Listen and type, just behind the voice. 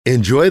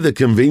Enjoy the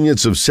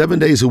convenience of 7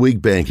 days a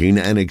week banking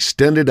and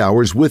extended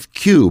hours with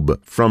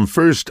Cube from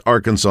First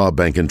Arkansas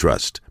Bank and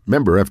Trust.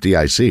 Member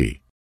FDIC.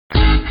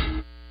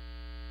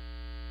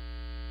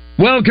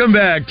 Welcome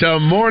back to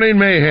Morning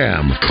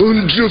Mayhem.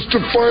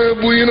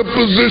 Unjustifiably in a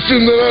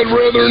position that I'd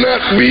rather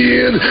not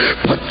be in,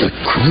 but the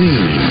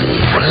cream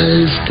will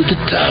rise to the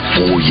top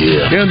for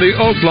you. In the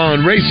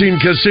Oaklawn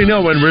Racing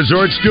Casino and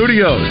Resort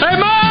Studios. Hey,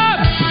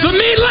 Mom! The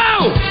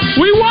meatloaf!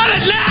 We want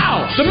it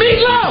now! The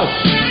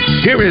meatloaf!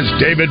 Here is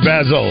David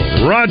Basil,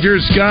 Roger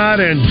Scott,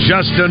 and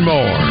Justin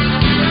Moore.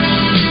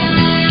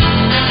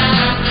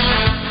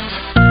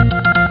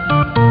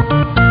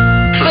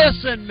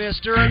 Listen,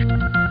 mister.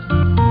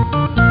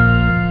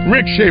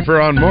 Rick Schaefer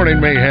on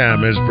Morning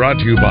Mayhem is brought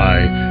to you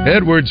by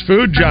Edwards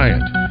Food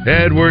Giant.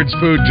 Edwards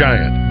Food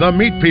Giant, the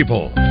meat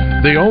people.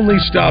 The only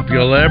stop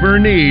you'll ever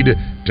need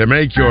to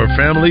make your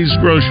family's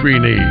grocery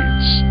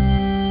needs.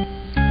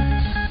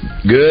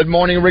 Good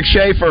morning, Rick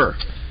Schaefer.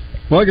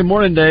 Well, good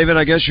morning, David.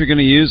 I guess you're going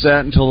to use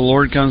that until the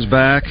Lord comes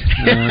back.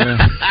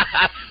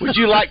 Would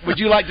you like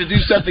to do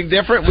something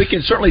different? We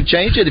can certainly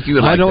change it if you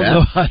would like.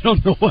 I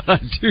don't know what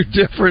I'd do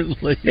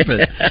differently,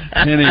 but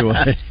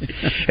anyway.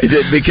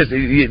 Because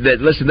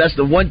listen, that's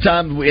the one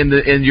time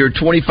in your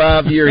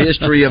 25-year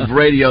history of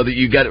radio that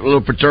you got a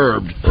little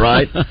perturbed,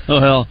 right?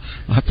 Well,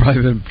 I've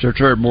probably been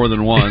perturbed more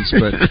than once,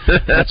 but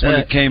that's when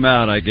it came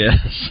out, I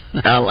guess.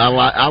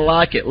 I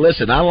like it.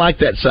 Listen, I like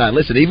that sign.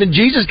 Listen, even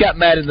Jesus got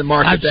mad in the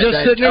market. He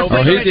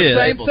did.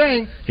 The same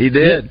thing. He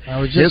did. I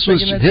was just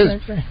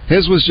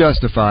his was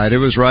justified. It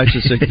was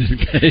righteous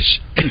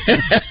indignation.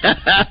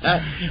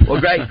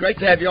 Well, great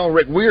to have you on,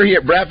 Rick. We're here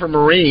at Bradford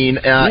Marine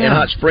in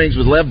Hot Springs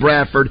with Lev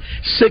Bradford.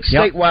 6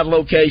 statewide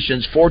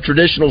locations, 4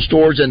 traditional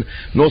stores in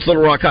North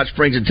Little Rock, Hot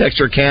Springs, and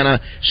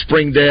Texarkana,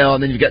 Springdale,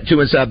 and then you've got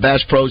 2 inside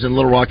Bass Pros in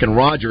Little Rock and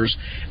Rogers.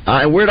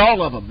 And we're at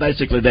all of them,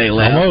 basically,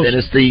 Lev. And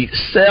it's the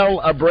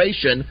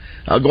celebration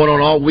going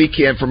on all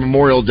weekend for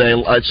Memorial Day.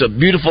 It's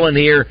beautiful in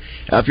here.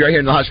 If you're here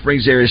in the Hot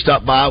Springs area,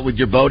 stop by with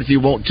your boat if you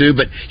want to.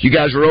 But you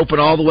guys are open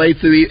all the way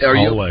through.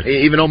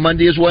 Even on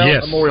Monday as well?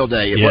 Yes. Memorial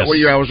Day. Yes. What are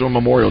your hours on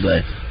Memorial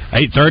Day?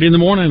 8:30 in the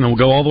morning, and we'll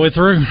go all the way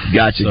through.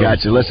 Gotcha.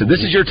 Listen,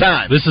 this is your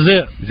time. This is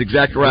it. That's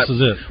exactly right. This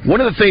is it.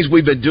 One of the things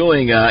we've been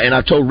doing, and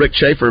I've told Rick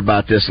Schaefer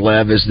about this,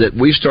 Lev, is that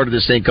we started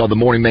this thing called the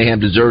Morning Mayhem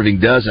Deserving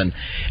Dozen.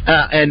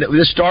 And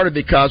this started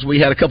because we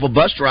had a couple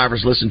bus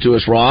drivers listen to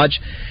us, Raj,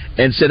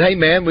 and said, hey,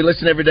 man, we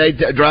listen every day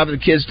driving the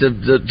kids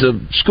to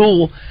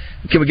school.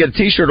 Can we get a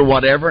T-shirt or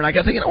whatever? And I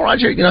got thinking,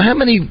 Roger, how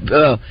many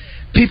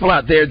people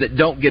out there that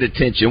don't get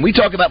attention? We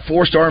talk about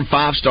 4-star and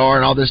 5-star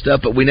and all this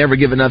stuff, but we never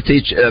give enough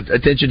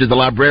attention to the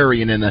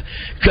librarian and the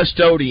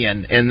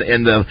custodian and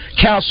the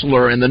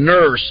counselor and the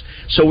nurse.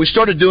 So we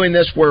started doing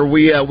this where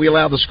we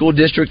allow the school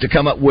district to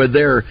come up with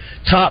their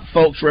top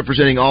folks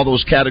representing all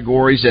those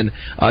categories. And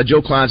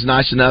Joe Klein's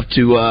nice enough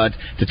to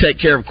take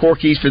care of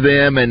Corky's for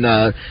them, and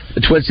the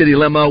Twin City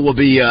Limo will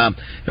be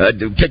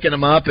picking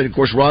them up. And of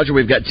course, Roger,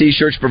 we've got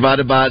T-shirts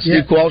provided by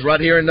Steve Qualls right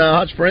here in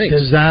Hot Springs.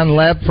 Design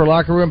lab for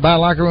locker room, by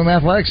locker room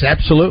athletics.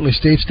 Absolutely.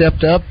 Steve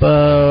stepped up,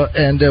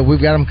 and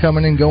we've got them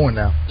coming and going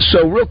now.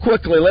 So real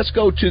quickly, let's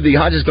go to the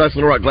Hodges Glass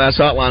Little Rock Glass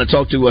Hotline and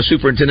talk to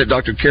Superintendent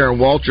Dr. Karen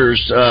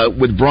Walters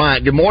with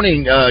Bryant. Good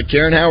morning,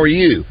 Karen. How are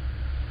you?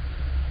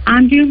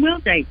 I'm doing well,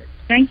 David.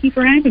 Thank you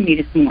for having me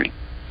this morning.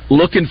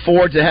 Looking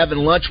forward to having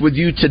lunch with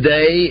you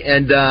today,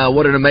 and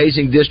what an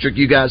amazing district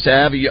you guys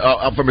have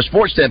from a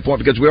sports standpoint,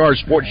 because we are a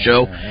sports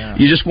show.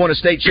 You just won a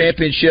state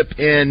championship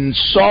in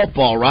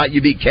softball, right?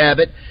 You beat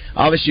Cabot.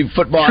 Obviously,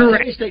 football.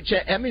 Correct.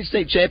 How many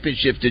state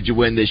championships did you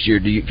win this year?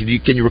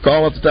 Can you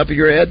recall off the top of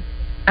your head?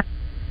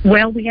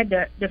 Well, we had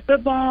the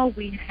football.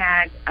 We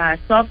had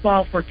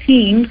softball for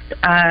teams.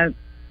 As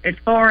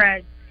far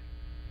as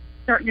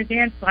certain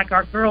events, like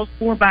our girls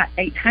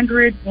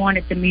 4x800 won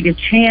at the Meet of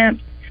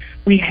Champs.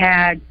 We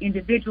had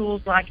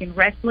individuals like in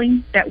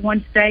wrestling that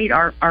won state,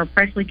 our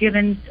Presley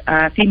Givens,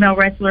 female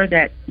wrestler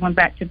that won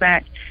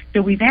back-to-back.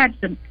 So we've had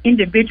some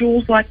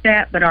individuals like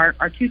that, but our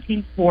 2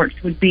 team sports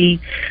would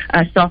be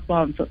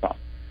softball and football.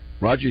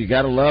 Roger, you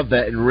got to love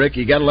that. And Rick,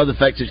 you got to love the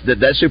fact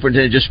that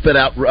superintendent just spit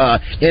out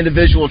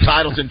individual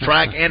titles in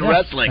track and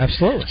wrestling.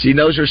 Absolutely. She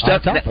knows her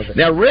stuff.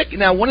 Now, Rick,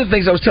 one of the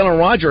things I was telling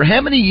Roger,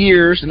 how many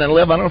years, and then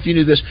Lev, I don't know if you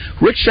knew this,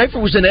 Rick Schaefer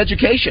was in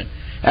education.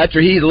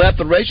 After he left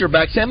the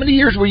Razorbacks, how many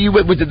years were you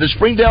with the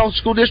Springdale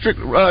School District,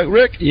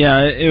 Rick?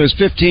 Yeah, it was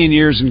 15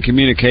 years in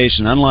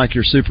communication. Unlike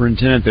your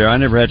superintendent there, I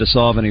never had to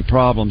solve any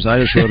problems. I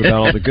just wrote about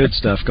all the good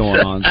stuff going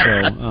on.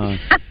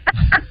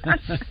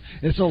 So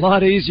it's a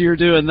lot easier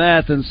doing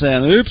that than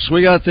saying, oops,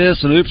 we got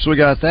this, and oops, we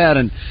got that.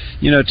 And,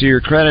 to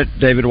your credit,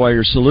 David, while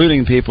you're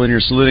saluting people and you're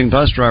saluting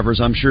bus drivers,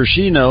 I'm sure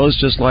she knows,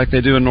 just like they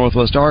do in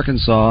Northwest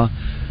Arkansas,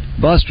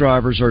 bus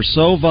drivers are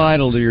so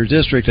vital to your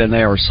district, and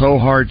they are so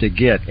hard to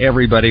get.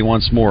 Everybody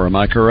wants more. Am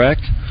I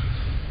correct?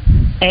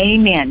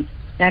 Amen.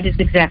 That is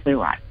exactly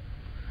right.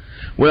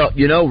 Well,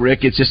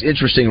 Rick, it's just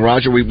interesting,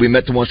 Roger. We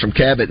met the ones from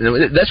Cabot,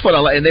 and that's what I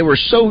like. And they were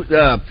so,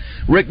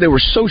 Rick,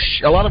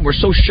 a lot of them were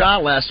so shy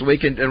last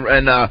week, and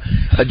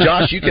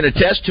Josh, you can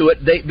attest to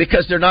it,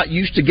 because they're not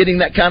used to getting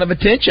that kind of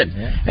attention.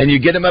 Yeah. And you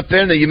get them up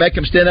there, and you make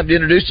them stand up to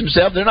introduce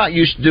themselves. They're not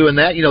used to doing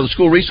that. The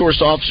school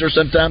resource officer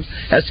sometimes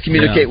has to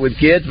communicate with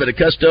kids, but a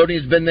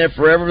custodian's been there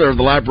forever, or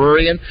the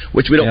librarian,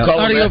 which we don't call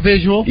audio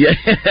visual. Yeah.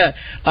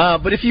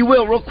 But if you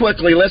will, real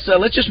quickly, let's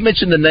just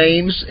mention the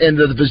names and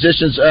the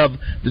positions of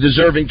the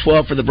deserving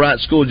 12 for the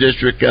Bryant School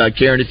District,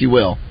 Karen, if you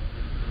will.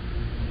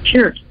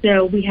 Sure.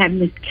 So we have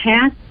Miss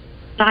Cass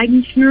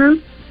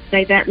Seidenschnur.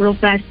 Say that real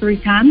fast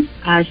 3 times.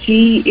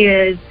 She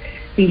is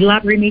the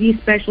Library Media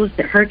Specialist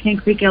at Hurricane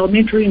Creek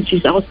Elementary, and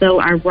she's also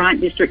our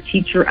Bryant District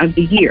Teacher of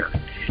the Year.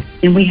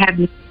 And we have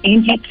Miss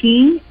Angie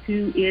King,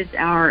 who is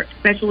our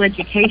Special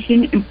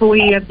Education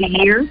Employee of the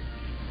Year.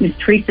 Miss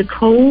Teresa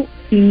Cole,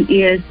 who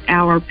is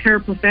our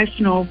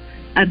Paraprofessional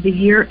of the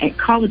Year at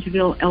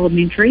Collegeville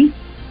Elementary.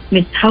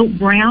 Miss Hope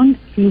Brown,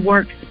 who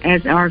works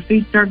as our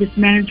Food Service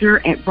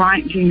Manager at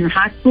Bryant Junior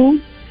High School.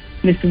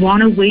 Miss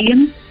Juana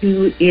Williams,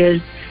 who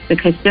is the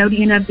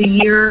Custodian of the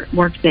Year,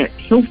 works at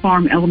Hill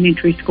Farm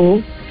Elementary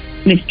School.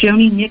 Miss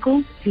Joni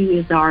Nichols, who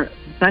is our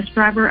Bus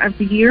Driver of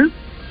the Year.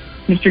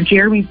 Mr.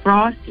 Jeremy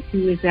Frost,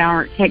 who is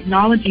our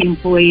Technology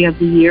Employee of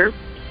the Year.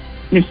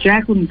 Miss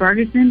Jacqueline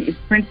Bergeson is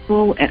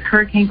Principal at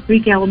Hurricane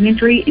Creek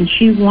Elementary, and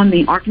she won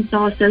the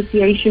Arkansas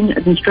Association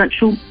of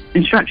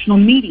Instructional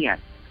Media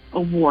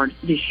Award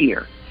this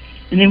year.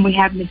 And then we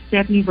have Miss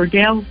Stephanie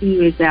Verdell,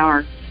 who is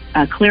our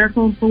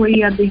Clerical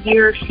Employee of the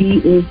Year. She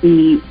is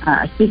the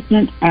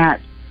assistant at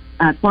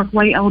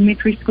Parkway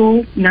Elementary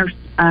School. Nurse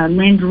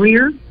Lynn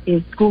Greer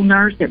is school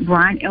nurse at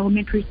Bryant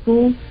Elementary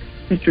School.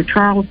 Mr.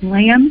 Charles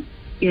Lamb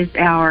is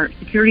our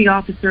Security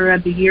Officer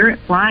of the Year at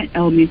Bryant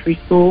Elementary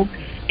School.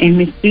 And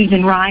Miss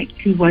Susan Wright,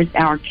 who was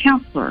our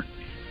counselor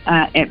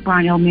at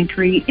Bryant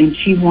Elementary, and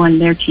she won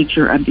their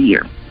Teacher of the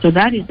Year. So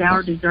that is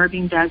our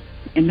deserving dozen,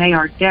 and they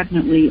are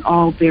definitely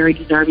all very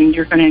deserving.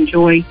 You're going to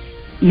enjoy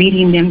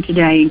meeting them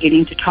today and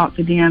getting to talk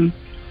to them.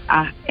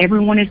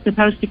 Everyone is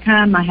supposed to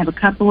come. I have a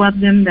couple of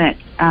them that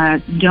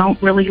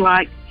don't really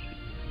like,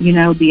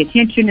 the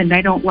attention, and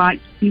they don't like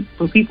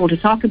for people to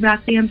talk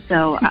about them.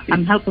 So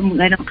I'm hoping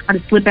they don't try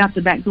to slip out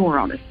the back door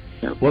on us.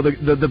 So. Well,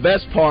 the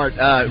best part,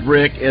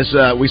 Rick, is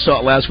we saw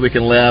it last week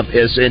in Lev,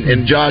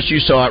 and Josh, you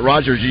saw it,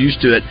 Roger's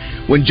used to it.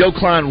 When Joe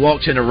Klein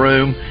walks in a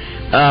room,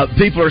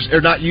 people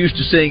are not used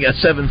to seeing a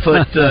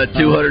 7-foot,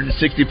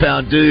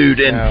 260-pound dude,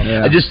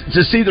 and just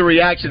to see the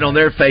reaction on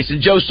their face.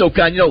 And Joe's so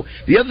kind.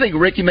 The other thing,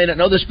 Rick, you may not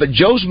know this, but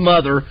Joe's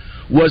mother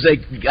was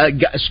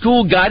a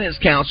school guidance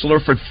counselor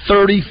for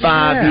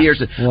 35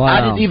 years. Wow.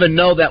 I didn't even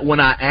know that when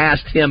I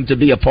asked him to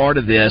be a part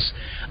of this.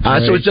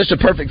 So it's just a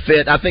perfect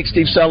fit. I think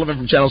Steve Sullivan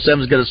from Channel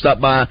 7 is going to stop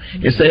by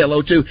and say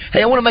hello, too.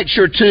 Hey, I want to make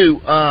sure,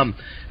 too,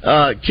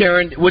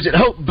 Karen, was it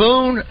Hope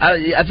Boone?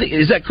 I think,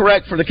 is that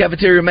correct for the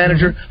cafeteria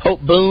manager? Mm-hmm.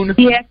 Hope Boone?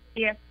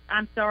 Yes.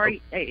 I'm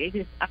sorry.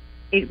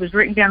 It was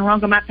written down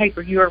wrong on my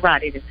paper. You are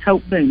right. It is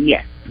Hope Boone,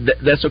 yes.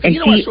 That's okay. And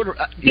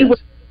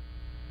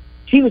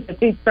she was the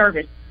food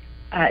service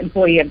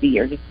Employee of the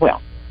Year as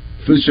well.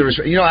 Food service.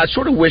 I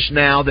sort of wish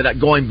now that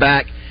going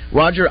back,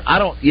 Roger,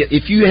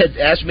 if you had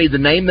asked me to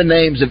name the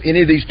names of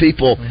any of these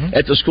people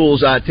at the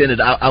schools I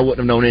attended, I wouldn't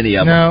have known any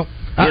of them. No.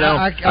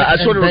 I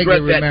sort of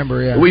regret that.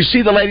 Yeah. We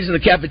see the ladies in the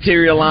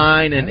cafeteria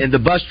line and the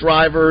bus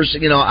drivers.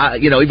 Even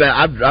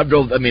I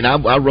drove.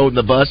 I rode in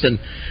the bus and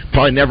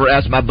probably never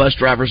asked my bus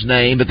driver's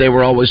name, but they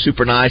were always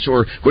super nice.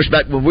 Or of course,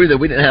 back when we were there,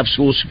 we didn't have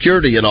school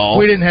security at all.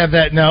 We didn't have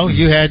that. No,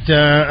 you had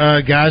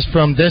guys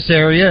from this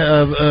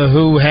area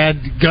who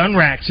had gun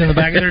racks in the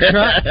back of their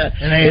truck,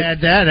 and they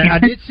had that. And I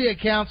did see a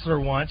counselor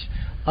once.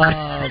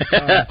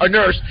 A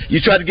nurse. You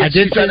tried to act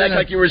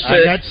like you were sick.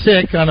 I got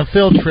sick on a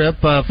field trip,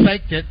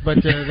 faked it, but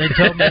they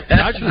told me,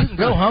 Roger, you can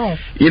go home.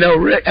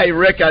 Rick,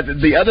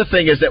 the other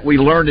thing is that we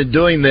learned in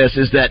doing this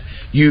is that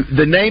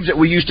the names that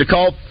we used to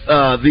call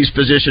these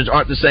positions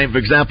aren't the same. For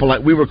example,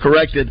 like we were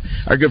corrected,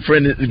 our good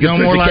friend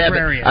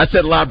librarian. I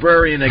said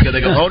librarian. They go,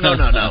 oh,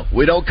 no.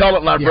 We don't call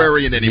it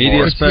librarian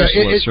anymore. Media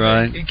specialist,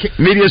 right?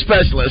 Media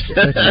specialist.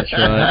 That's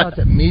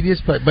right. Media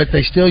specialist, but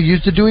they still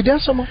use the Dewey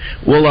Decimal.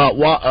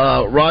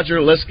 Well, Roger,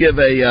 let's give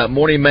a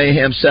Morning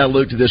Mayhem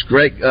salute to this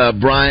great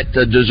Bryant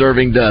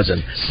deserving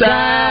dozen.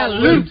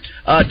 Salute!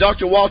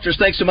 Dr. Walters,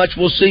 thanks so much.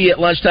 We'll see you at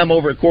lunchtime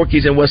over at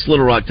Corky's in West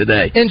Little Rock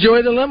today.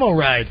 Enjoy the limo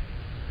ride.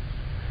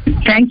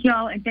 Thank you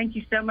all, and thank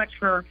you so much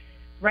for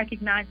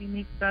recognizing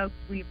these folks.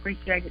 We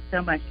appreciate it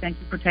so much. Thank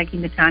you for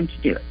taking the time to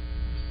do it.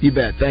 You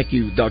bet. Thank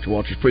you, Dr.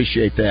 Walters.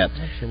 Appreciate that.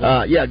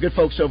 Good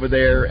folks over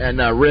there. And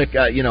Rick,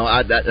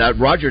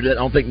 Roger, I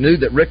don't think knew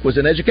that Rick was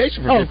in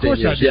education for 15 years. Of course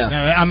years. I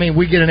did. Yeah.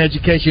 We get an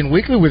education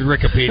weekly with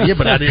Wikipedia,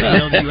 but I didn't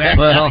know that you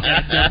actually got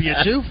a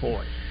W-2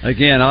 for it.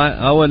 Again,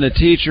 I wasn't a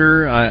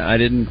teacher. I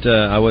didn't.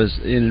 I was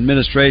in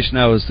administration.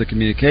 I was the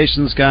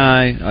communications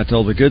guy. I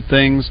told the good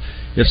things.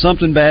 if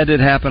something bad did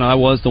happen, I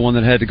was the one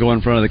that had to go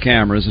in front of the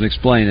cameras and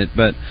explain it.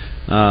 But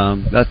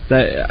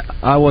that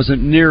I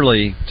wasn't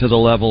nearly to the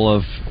level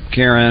of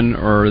Karen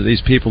or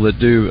these people that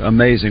do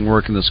amazing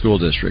work in the school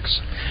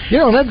districts. You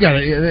know,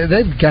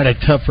 they've got a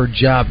tougher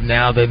job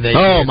now than they.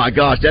 Oh did my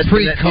gosh, that's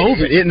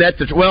pre-COVID. Isn't that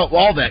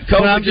all that? COVID,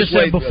 but I'm just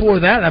saying before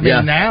that. I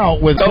mean, now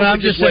with. But I'm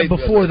just saying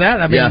before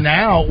that. I mean,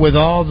 now with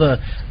all the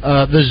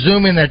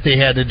zooming that they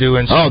had to do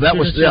and stuff. Oh, that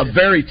was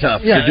very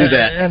tough to do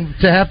that, and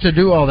to have to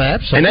do all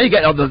that. So. And now you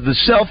got the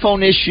cell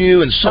phone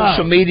issue and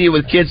social media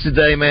with kids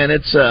today, man.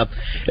 It's a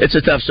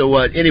tough. So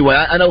anyway,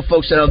 I know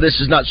folks say,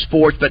 this is not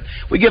sports, but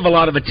we give a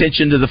lot of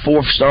attention to the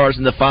 4 stars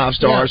and the 5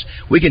 stars.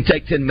 Yeah. We can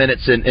take 10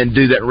 minutes and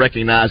do that and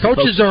recognize.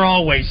 Coaches are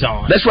always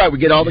on. That's right. We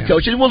get all the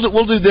coaches.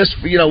 We'll do this.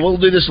 We'll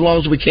do this as long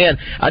as we can.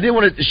 I did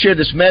want to share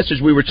this message.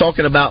 We were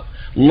talking about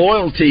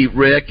loyalty,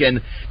 Rick,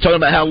 and talking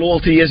about how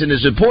loyalty isn't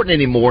as important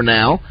anymore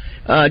now.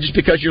 Just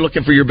because you're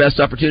looking for your best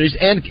opportunities,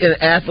 and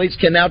athletes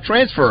can now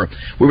transfer.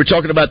 We were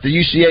talking about the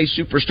UCA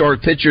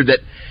superstar pitcher that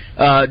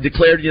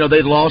declared,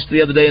 they lost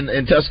the other day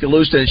in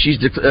Tuscaloosa, and she's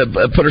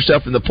put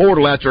herself in the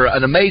portal after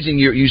an amazing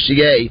year at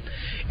UCA.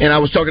 And I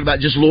was talking about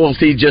just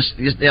loyalty.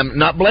 I'm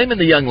not blaming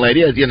the young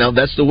lady.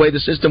 That's the way the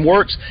system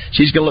works.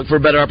 She's going to look for a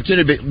better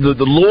opportunity. But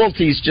the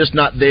loyalty is just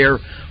not there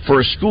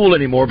for a school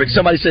anymore. But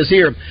somebody says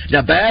here,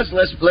 now, Baz,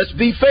 let's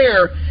be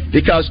fair,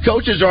 because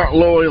coaches aren't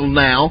loyal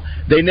now.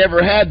 They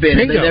never have been,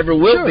 and they never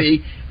will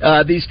be.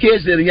 These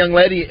kids, the young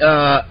lady,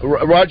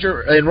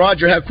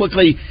 Roger, how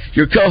quickly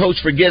your co-host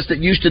forgets that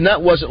Houston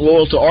Nutt wasn't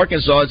loyal to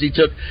Arkansas as he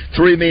took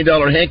 $3 million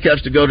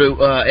handcuffs to go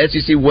to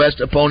SEC West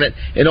opponent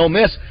in Ole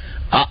Miss.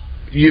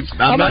 He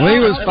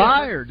was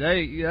fired.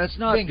 Hey, that's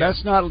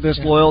not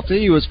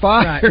disloyalty. He was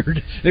fired.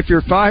 Right. If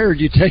you're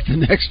fired, you take the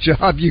next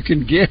job you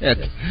can get.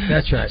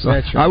 That's right. So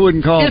that's right. I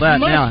wouldn't call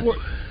that now.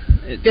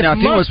 If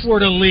Musk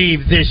were to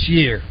leave this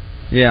year,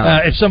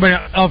 if somebody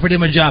offered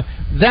him a job,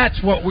 that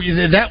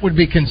would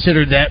be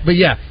considered that. But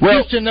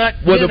Houston Nutt,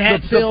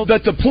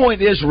 but the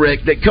point is,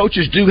 Rick, that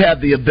coaches do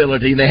have the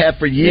ability, and they have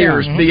for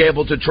years, be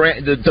able to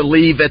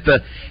leave at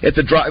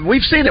the drive.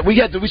 We've seen it. We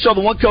saw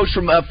the one coach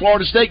from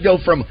Florida State go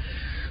from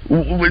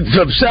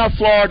South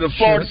Florida to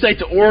Florida State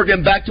to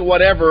Oregon back to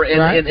whatever,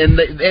 and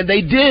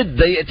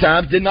they at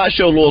times did not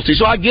show loyalty.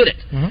 So I get it,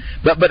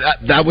 but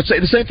I would say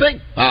the same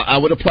thing. I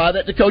would apply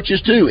that to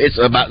coaches too. It's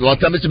about a lot of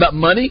times it's about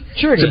money.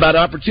 Sure, it's about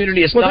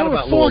opportunity. It's not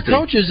about loyalty. There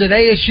were 4 coaches at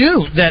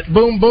ASU that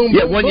boom,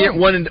 1 year,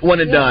 one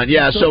and done.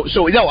 Yeah. So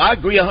I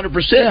agree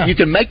 100%. You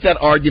can make that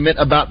argument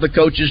about the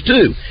coaches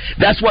too.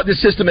 That's what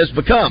this system has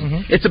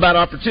become. It's about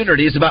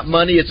opportunity. It's about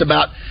money. It's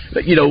about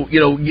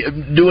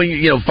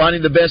doing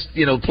finding the best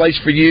place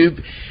for you.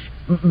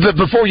 But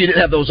before you didn't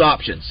have those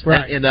options,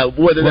 right? And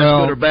whether that's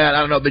good or bad,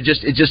 I don't know. But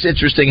it's just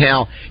interesting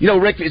how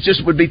Rick. It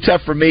just would be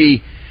tough for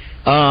me.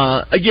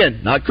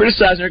 Again, not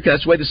criticizing her because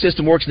that's the way the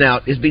system works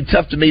now. It'd be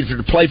tough to me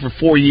to play for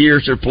 4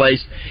 years or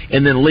place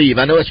and then leave.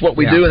 I know that's what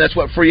we do, and that's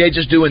what free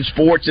agents do in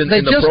sports and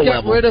in the pro level. They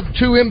just got rid of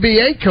 2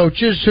 NBA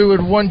coaches who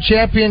had won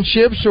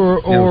championships or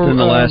within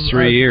the last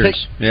 3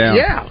 years.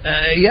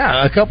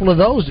 A couple of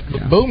those.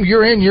 Yeah. Boom,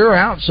 you're in, you're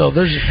out. So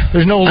there's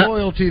no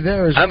loyalty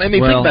there. Think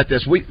about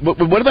this.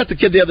 What about the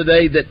kid the other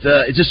day that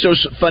it's just so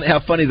funny how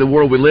funny the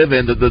world we live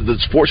in, the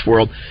sports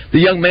world. The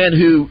young man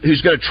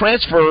who's going to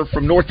transfer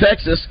from North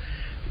Texas.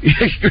 He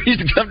agrees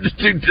to come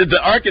to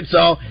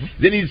Arkansas.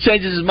 Then he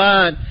changes his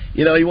mind.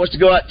 He wants to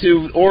go out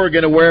to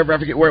Oregon or wherever. I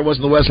forget where it was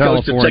on the West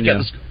Coast to check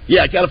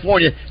out.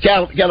 California,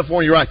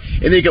 right?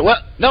 And then you go,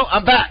 well, no,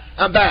 I'm back.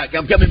 I'm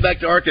coming back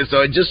to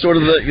Arkansas. It's just sort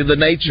of the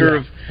nature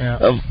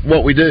of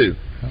what we do.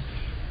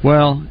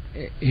 Well,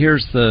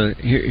 here's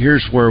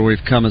where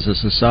we've come as a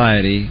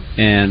society,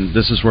 and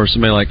this is where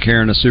somebody like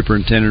Karen, a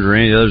superintendent, or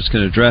any others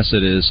can address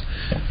it. Is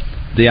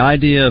the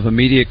idea of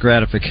immediate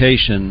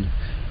gratification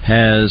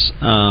has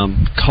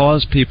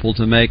caused people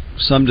to make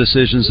some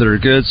decisions that are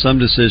good, some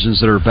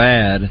decisions that are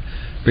bad,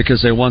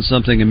 because they want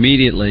something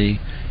immediately,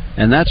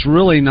 and that's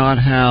really not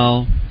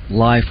how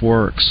life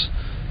works.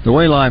 The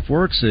way life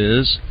works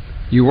is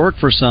you work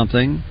for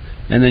something,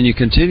 and then you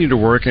continue to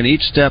work, and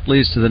each step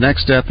leads to the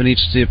next step, and each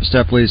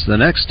step leads to the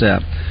next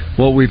step.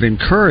 What we've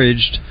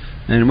encouraged,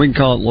 and we can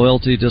call it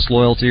loyalty,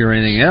 disloyalty, or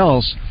anything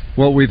else,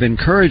 what we've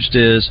encouraged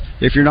is,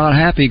 if you're not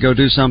happy, go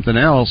do something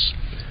else,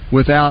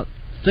 without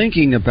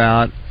thinking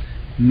about,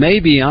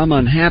 maybe I'm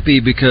unhappy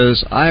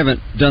because I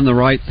haven't done the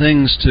right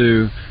things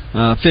to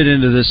fit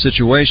into this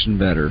situation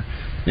better.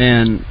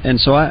 And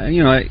so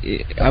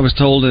I was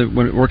told that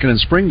when working in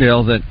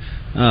Springdale that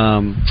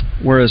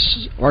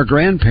whereas our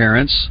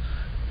grandparents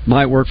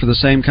might work for the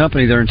same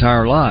company their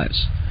entire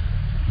lives,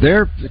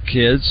 their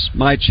kids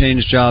might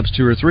change jobs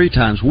 2 or 3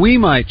 times. We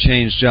might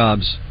change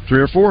jobs 3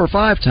 or 4 or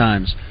 5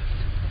 times.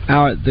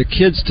 The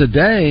kids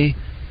today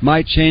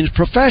might change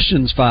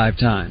professions 5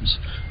 times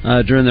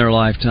during their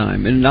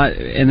lifetime, and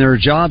there are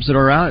jobs that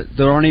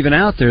aren't even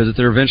out there that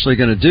they're eventually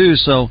going to do.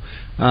 So,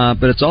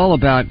 but it's all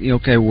about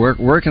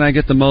where can I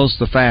get the most,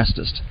 the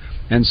fastest?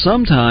 And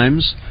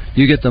sometimes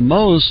you get the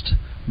most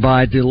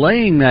by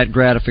delaying that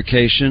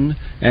gratification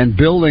and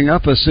building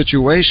up a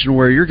situation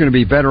where you're going to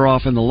be better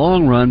off in the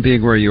long run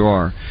being where you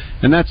are.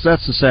 And that's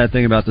the sad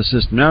thing about the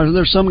system. Now,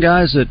 there's some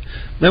guys that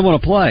they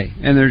want to play,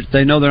 and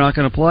they know they're not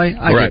going to play.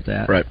 I get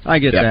that. Right. I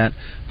get that.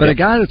 But a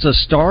guy that's a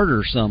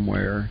starter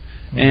somewhere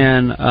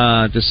and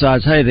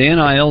decides, hey, the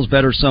NIL's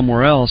better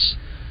somewhere else,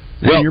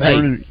 well,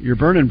 you're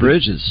burning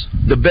bridges.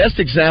 The best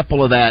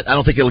example of that, I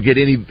don't think it'll get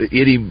any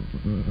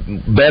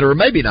better.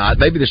 Maybe not.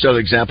 Maybe there's other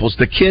examples.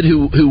 The kid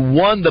who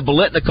won the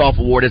Biletnikoff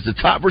Award as the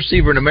top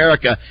receiver in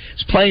America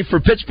is playing for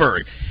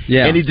Pittsburgh.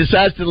 Yeah. And he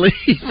decides to leave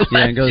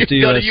and goes to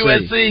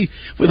USC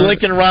with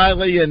Lincoln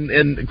Riley,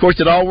 and of course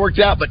it all worked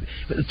out. But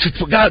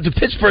to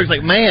Pittsburgh's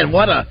like, man,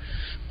 what a...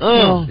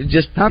 how about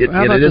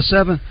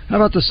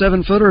the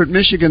 7-footer at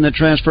Michigan that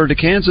transferred to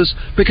Kansas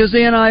because the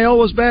NIL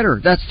was better?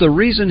 That's the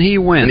reason he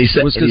went.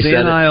 Was because the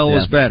NIL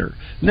was better.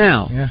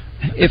 Now,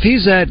 if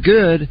he's that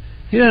good,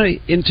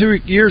 in 2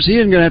 years he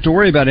isn't going to have to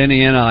worry about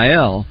any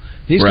NIL.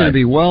 He's going to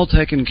be well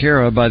taken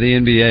care of by the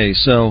NBA.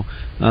 So,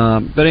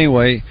 but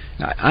anyway,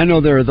 I know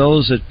there are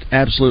those that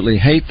absolutely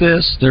hate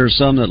this. There are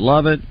some that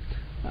love it.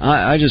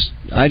 I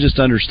just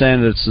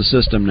understand that it's the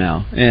system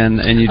now,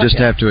 and you just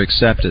have to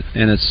accept it.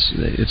 And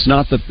it's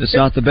not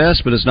the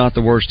best, but it's not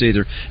the worst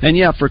either. And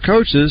for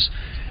coaches,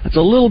 it's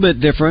a little bit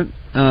different.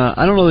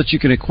 I don't know that you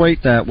can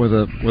equate that with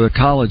a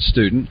college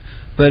student,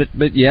 but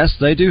yes,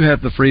 they do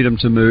have the freedom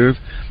to move.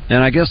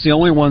 And I guess the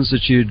only ones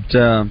that you'd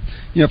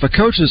if a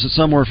coach is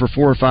somewhere for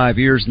 4 or 5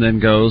 years and then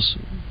goes,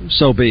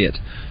 so be it.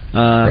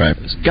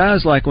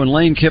 Guys like when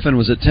Lane Kiffin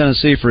was at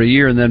Tennessee for a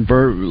year and then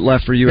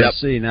left for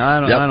USC.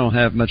 Now I don't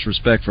have much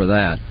respect for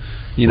that.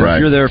 If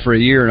you're there for a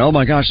year and oh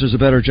my gosh, there's a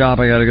better job,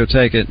 I got to go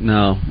take it.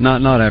 No,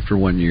 not after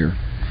 1 year.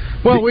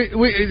 Well, we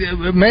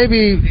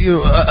maybe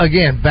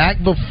again back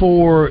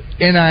before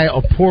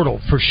NIL portal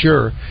for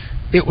sure.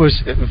 It was,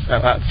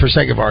 for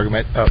sake of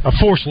argument, a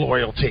forced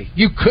loyalty.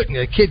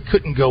 A kid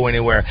couldn't go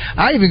anywhere.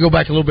 I even go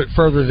back a little bit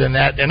further than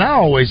that, and I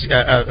always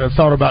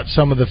thought about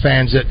some of the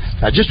fans that,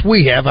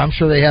 I'm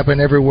sure they happen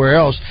everywhere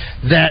else,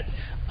 that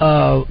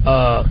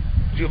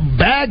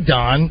bagged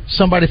on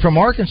somebody from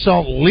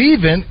Arkansas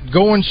leaving,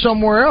 going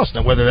somewhere else.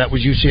 Now, whether that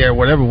was UCA or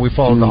whatever, we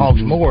followed the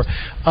Hogs more,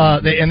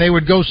 and they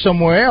would go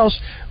somewhere else.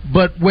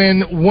 But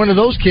when one of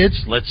those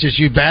kids, let's just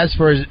use Baz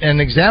for an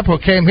example,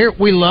 came here,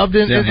 we loved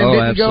it and didn't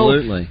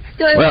absolutely.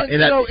 Go. Yeah, well,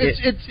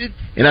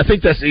 and I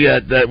think that's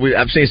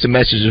I've seen some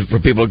messages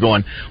from people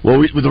going,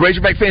 well, the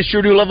Razorback fans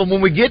sure do love them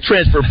when we get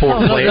transfer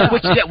portal players,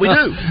 which we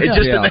do. It's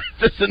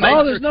just the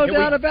nature. There's no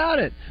doubt about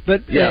it.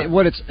 But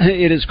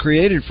it has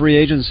created free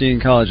agency in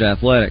college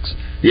athletics.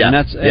 Yeah,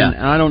 and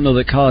I don't know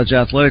that college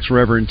athletics were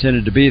ever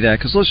intended to be that,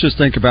 because let's just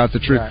think about the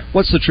true. Right.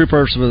 What's the true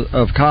purpose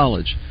of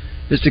college?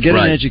 Is to get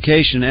an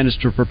education, and is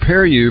to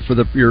prepare you for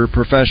your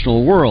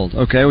professional world.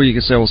 Okay, well, you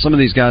can say, well, some of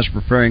these guys are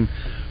preparing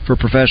for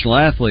professional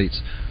athletes.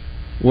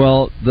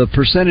 Well, the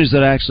percentage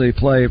that actually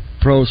play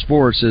pro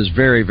sports is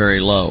very,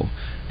 very low.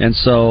 And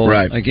so,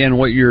 again,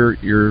 what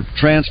you're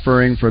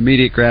transferring for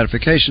immediate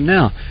gratification.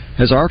 Now,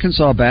 has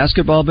Arkansas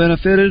basketball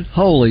benefited?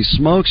 Holy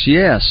smokes,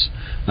 yes.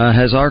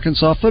 Has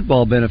Arkansas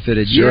football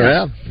benefited? Sure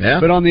yes.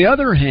 Yeah. But on the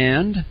other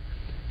hand,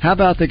 how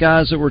about the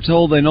guys that were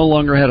told they no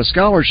longer had a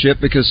scholarship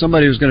because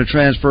somebody was going to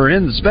transfer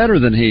in that's better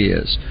than he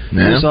is?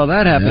 Yeah. We saw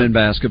that happen in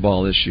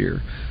basketball this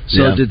year.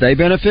 So did they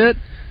benefit?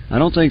 I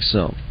don't think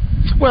so.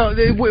 Well,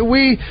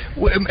 we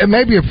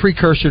maybe a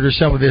precursor to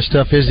some of this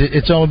stuff is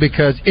it's only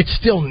because it's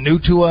still new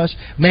to us.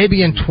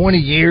 Maybe in 20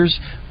 years.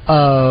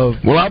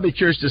 Well, I'll be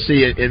curious to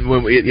see it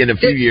in a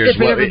few years.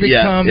 If it ever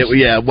becomes,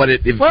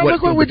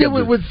 look what we did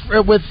with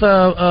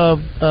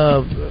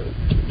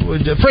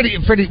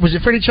Freddie. Was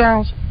it Freddie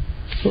Childs?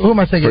 Who am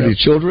I thinking Freddie of?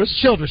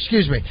 Childress,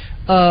 excuse me.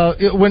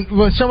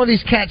 When some of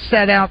these cats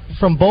sat out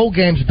from bowl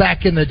games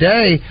back in the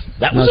day,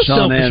 that was a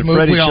selfish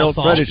move. We all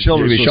thought. Freddie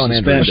Childress was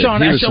suspended.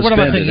 What am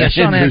I thinking?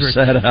 Sean Andrews.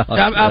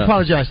 I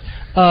apologize.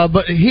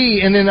 But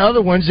he and then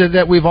other ones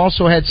that we've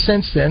also had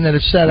since then that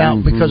have sat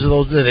out because of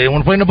those. They didn't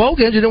want to play in the bowl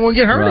games. They didn't want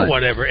to get hurt or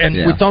whatever. And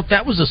we thought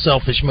that was a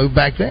selfish move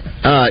back then.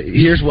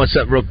 Here's what's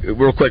up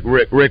real quick,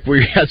 Rick.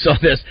 We saw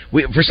this.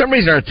 For some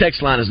reason, our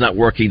text line is not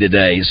working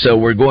today, so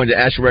we're going to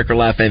Asher Record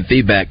Live Fan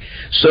Feedback.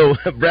 So,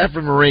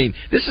 Bradford Marine,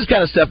 this is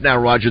kind of stuff now,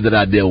 Roger, that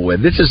I deal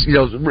with. This is,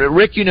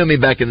 Rick, you knew me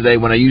back in the day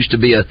when I used to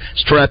be a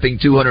strapping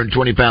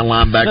 220-pound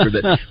linebacker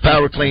that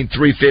power cleaned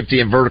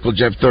 350 and vertical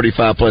jump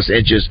 35-plus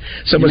inches.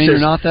 Someone says, you're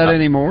not that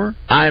anymore?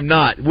 I am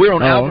not. We're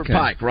on Albert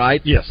Pike, right?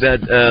 Yes.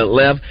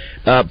 Lev.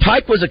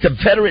 Pike was a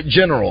Confederate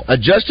general, a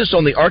justice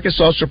on the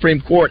Arkansas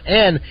Supreme Court,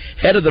 and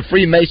head of the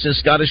Freemason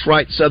Scottish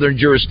Rite Southern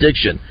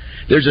jurisdiction.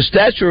 There's a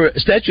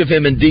statue of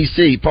him in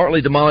D.C.,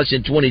 partly demolished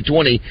in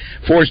 2020,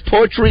 for his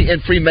poetry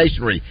and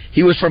Freemasonry.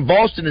 He was from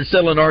Boston and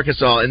settled in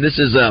Arkansas, and this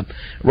is,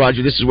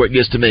 Roger, this is where it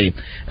gets to me.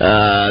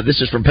 This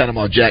is from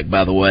Panama Jack,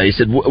 by the way. He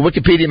said,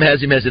 Wikipedia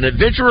has him as an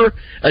adventurer,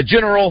 a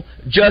general,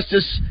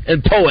 justice,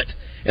 and poet.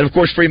 And, of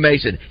course,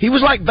 Freemason. He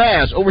was like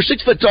Baz, over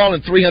 6 foot tall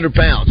and 300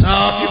 pounds.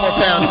 A few more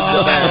pounds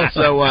than Baz.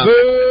 So,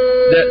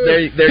 there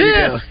you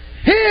go.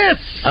 Hiss!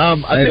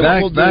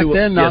 Back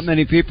then, not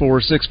many people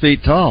were 6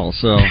 feet tall,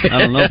 so I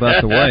don't know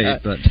about the weight.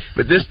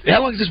 But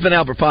how long has this been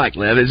Albert Pike,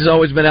 Lev? Has this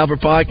always been Albert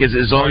Pike? As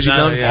long as you've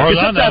known?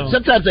 Yeah.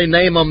 Sometimes they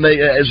name them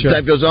as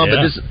time goes on.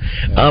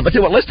 Yeah. But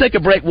tell you what, let's take a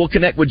break. We'll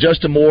connect with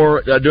Justin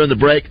Moore during the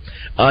break.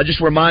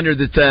 Just a reminder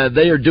that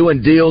they are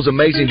doing deals,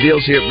 amazing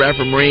deals here at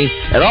Bradford Marine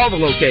at all the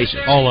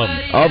locations. All of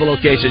them. All the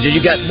locations.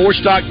 You got more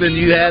stock than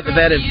you have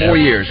had in 4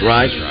 years,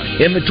 right? That's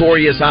right.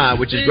 Inventory is high,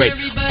 which is great.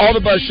 All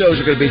the bus shows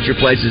are going to be at your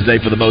places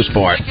today for the most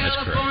part. That's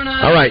correct.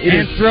 All right.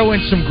 Throw in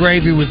some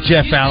gravy with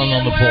Jeff Allen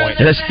on the point.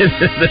 That's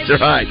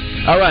right.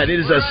 All right. It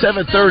is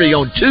 7:30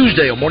 on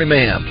Tuesday on Morning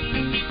Mayhem.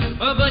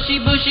 A bushy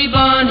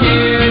blonde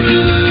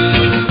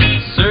hairdo,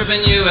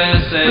 surfing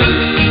USA.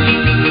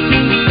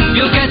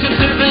 You'll catch him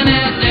surfing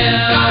at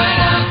Dell, right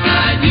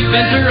outside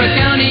Ventura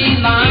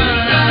County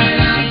line, right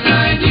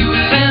outside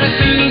Santa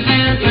Cruz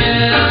and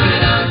Fred,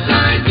 right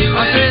outside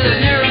Australia's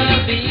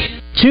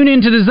Caribbean. Tune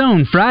into The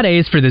Zone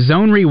Fridays for The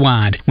Zone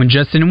Rewind, when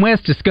Justin and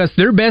Wes discuss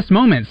their best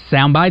moments,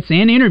 sound bites,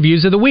 and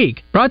interviews of the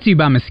week. Brought to you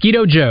by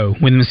Mosquito Joe.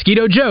 With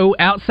Mosquito Joe,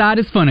 outside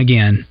is fun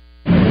again.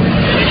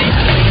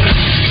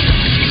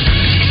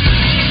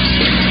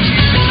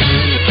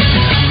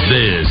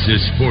 This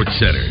is Sports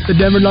Center. The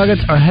Denver Nuggets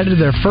are headed to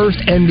their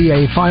first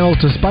NBA Finals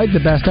despite the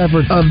best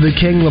efforts of the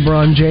King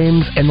LeBron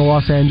James and the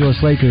Los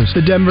Angeles Lakers.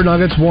 The Denver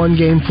Nuggets won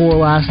Game 4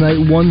 last night,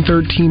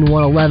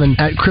 113-111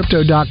 at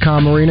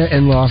Crypto.com Arena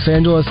in Los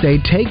Angeles. They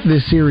take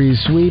this series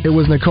sweep. It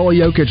was Nikola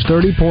Jokic,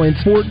 30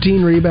 points,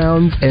 14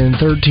 rebounds, and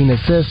 13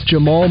 assists.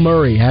 Jamal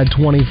Murray had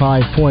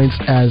 25 points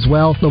as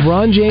well.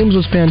 LeBron James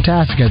was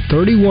fantastic at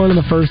 31 in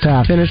the first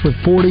half, finished with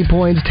 40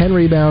 points, 10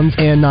 rebounds,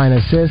 and 9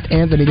 assists.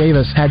 Anthony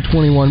Davis had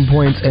 21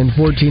 points and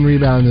 14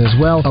 rebounds as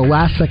well. A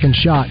last-second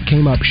shot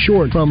came up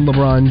short from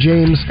LeBron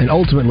James, and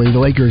ultimately the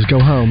Lakers go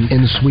home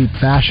in sweep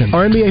fashion.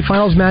 Our NBA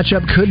Finals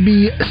matchup could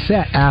be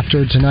set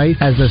after tonight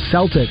as the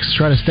Celtics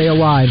try to stay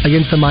alive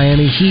against the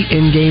Miami Heat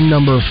in game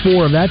number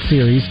 4 of that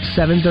series.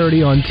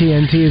 7:30 on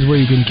TNT is where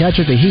you can catch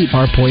it. The Heat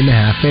are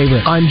 1.5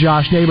 favorite. I'm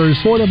Josh Neighbors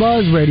for the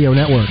Buzz Radio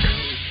Network.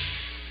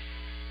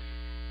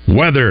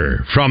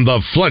 Weather from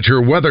the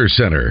Fletcher Weather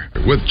Center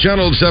with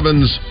Channel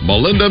 7's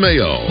Melinda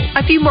Mayo.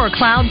 A few more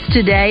clouds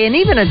today and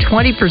even a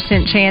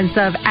 20% chance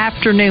of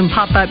afternoon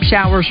pop-up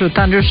showers or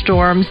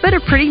thunderstorms, but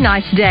a pretty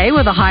nice day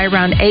with a high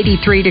around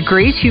 83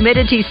 degrees.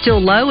 Humidity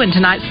still low, and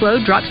tonight's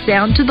low drops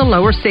down to the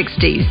lower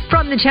 60s.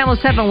 From the Channel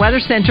 7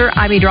 Weather Center,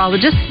 I'm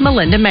meteorologist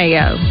Melinda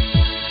Mayo.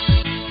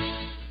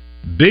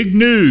 Big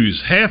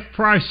news,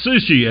 half-price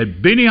sushi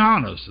at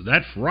Benihana's.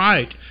 That's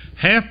right.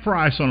 Half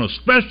price on a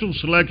special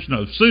selection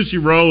of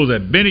sushi rolls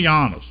at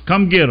Benihana's.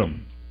 Come get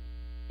them.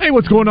 Hey,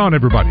 what's going on,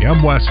 everybody?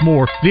 I'm Wes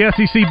Moore. The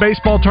SEC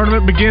baseball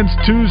tournament begins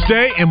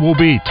Tuesday, and we'll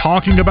be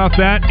talking about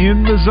that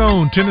in the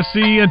zone.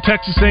 Tennessee and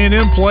Texas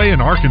A&M play,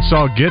 and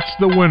Arkansas gets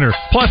the winner.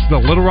 Plus, the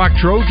Little Rock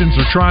Trojans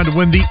are trying to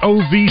win the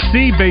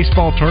OVC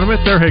baseball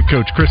tournament. Their head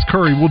coach, Chris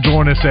Curry, will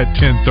join us at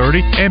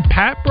 10:30, and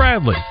Pat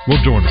Bradley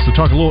will join us to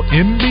talk a little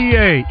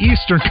NBA,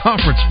 Eastern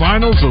Conference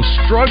Finals, those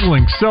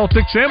struggling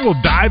Celtics, and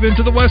we'll dive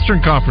into the Western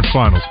Conference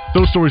Finals.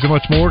 Those stories and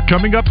much more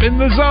coming up in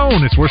the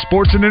zone. It's where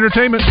sports and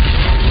entertainment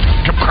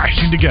come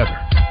crashing together.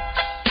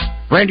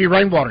 Randy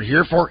Rainwater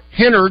here for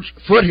Hennard's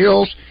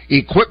Foothills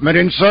Equipment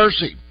in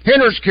Searcy.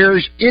 Hennard's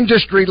carries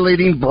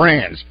industry-leading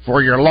brands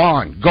for your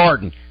lawn,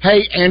 garden,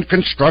 hay, and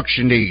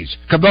construction needs.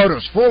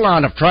 Kubota's full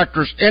line of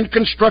tractors and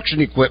construction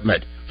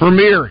equipment.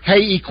 Vermeer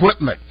hay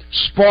equipment.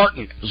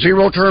 Spartan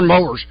zero-turn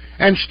mowers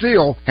and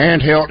Steel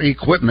handheld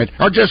equipment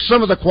are just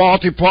some of the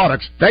quality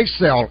products they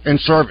sell and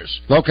service.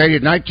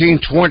 Located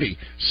 1920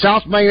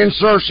 South Main in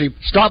Searcy,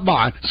 stop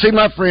by, see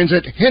my friends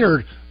at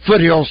Hennard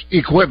Foothills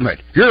Equipment,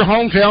 your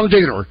hometown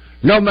dealer,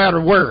 no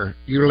matter where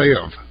you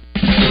live.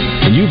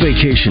 When you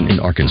vacation in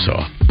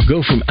Arkansas,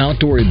 go from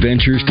outdoor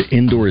adventures to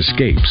indoor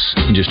escapes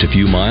in just a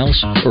few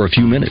miles or a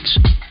few minutes.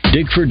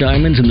 Dig for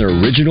diamonds in their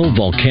original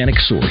volcanic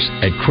source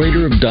at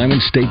Crater of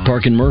Diamonds State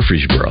Park in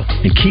Murfreesboro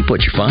and keep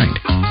what you find.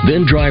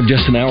 Then drive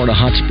just an hour to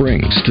Hot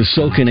Springs to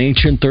soak in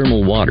ancient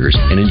thermal waters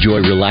and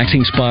enjoy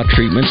relaxing spa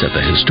treatments at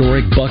the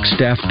historic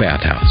Buckstaff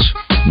Bathhouse.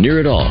 Near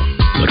it all,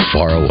 but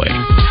far away.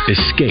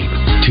 Escape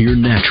to your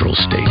natural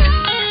state.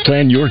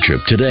 Plan your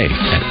trip today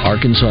at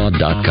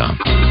arkansas.com.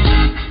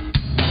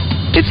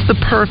 It's the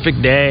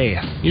perfect day.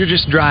 You're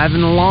just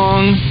driving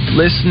along,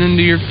 listening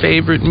to your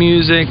favorite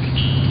music.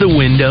 The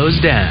window's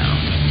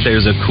down.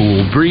 There's a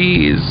cool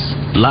breeze.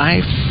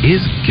 Life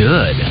is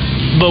good.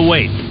 But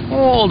wait,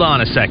 hold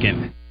on a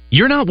second.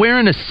 You're not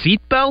wearing a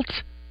seatbelt?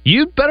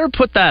 You'd better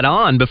put that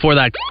on before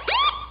that...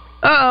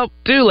 Uh-oh,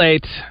 too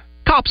late.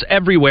 Cops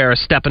everywhere are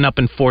stepping up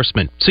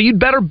enforcement, so you'd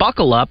better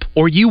buckle up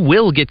or you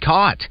will get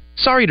caught.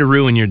 Sorry to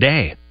ruin your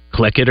day.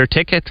 Click it or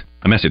ticket.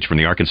 A message from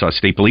the Arkansas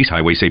State Police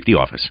Highway Safety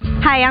Office.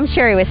 Hi, I'm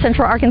Sherry with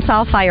Central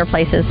Arkansas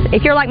Fireplaces.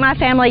 If you're like my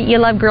family, you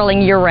love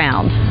grilling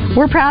year-round.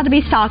 We're proud to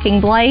be stocking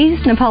Blaze,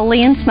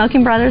 Napoleon,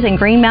 Smoking Brothers, and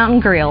Green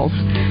Mountain grills.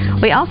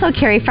 We also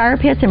carry fire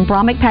pits and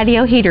Brahmic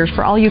patio heaters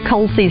for all you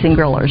cold season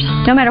grillers.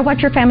 No matter what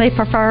your family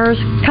prefers,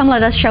 come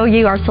let us show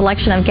you our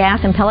selection of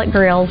gas and pellet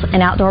grills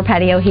and outdoor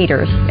patio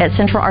heaters at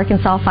Central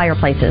Arkansas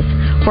Fireplaces,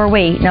 where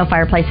we know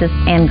fireplaces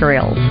and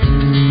grills.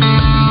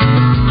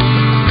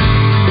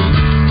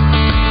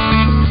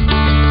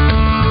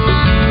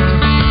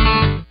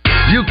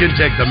 You can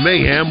take the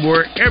Mayhem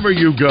wherever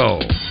you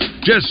go.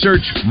 Just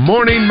search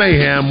Morning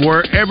Mayhem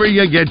wherever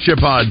you get your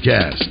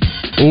podcast.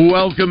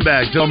 Welcome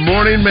back to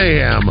Morning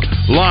Mayhem,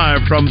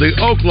 live from the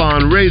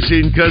Oaklawn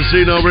Racing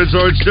Casino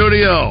Resort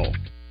Studio.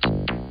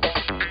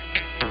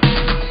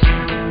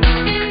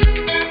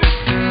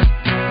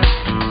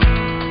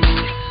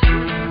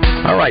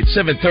 All right,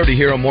 7:30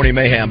 here on Morning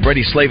Mayhem.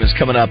 Brady Slavin's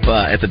coming up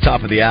at the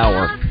top of the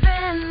hour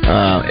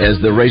as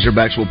the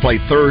Razorbacks will play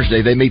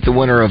Thursday. They meet the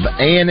winner of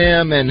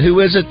A&M and who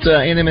is it?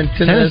 A&M and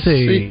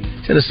Tennessee.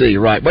 Tennessee,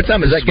 right. What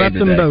time is that game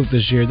today? Swept them both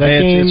this year.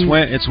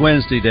 It's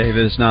Wednesday,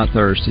 David. It's not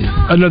Thursday.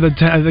 I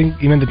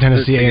think you meant the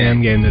Tennessee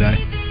A&M game today.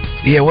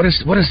 Yeah, what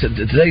is it?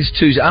 Today's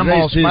Tuesday.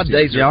 My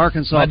days are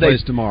Arkansas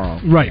plays tomorrow.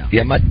 Right.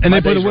 Yeah, and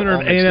they play the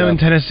winner of A&M and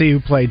Tennessee who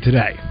played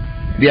today.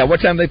 Yeah,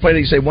 what time do they play? Did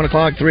you say 1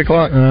 o'clock, 3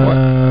 o'clock?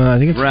 I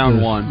think it's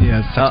round 1.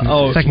 Yeah,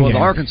 second game.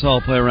 Arkansas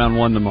will play round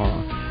 1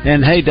 tomorrow.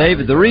 And hey,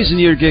 David, the reason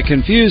you get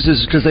confused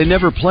is because they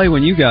never play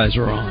when you guys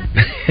are on.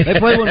 They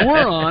play when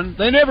we're on.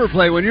 They never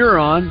play when you're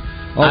on.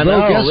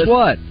 Although, guess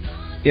what?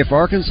 If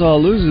Arkansas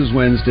loses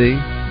Wednesday,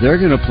 they're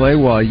going to play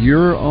while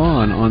you're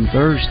on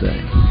Thursday.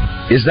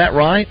 Is that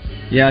right?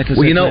 Yeah, because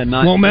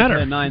won't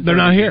matter. They're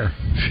not here.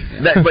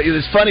 But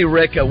it's funny,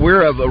 Rick.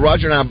 We're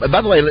Roger and I.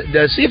 By the way,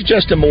 see if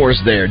Justin Moore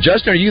is there.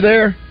 Justin, are you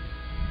there?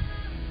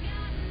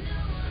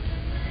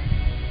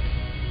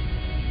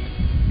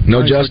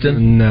 No,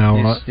 Justin.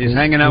 No, he's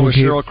hanging out with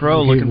Sheryl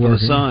Crow, looking for the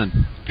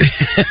sun.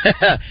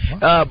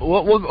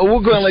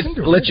 We'll go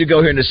and let you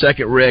go here in a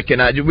second, Rick. And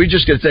we're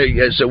just going to tell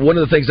you. So one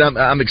of the things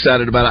I'm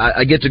excited about,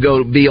 I get to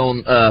go be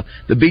on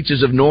the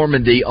beaches of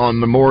Normandy on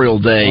Memorial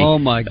Day. Oh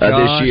my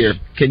gosh. This year.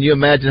 Can you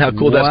imagine how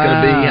cool that's going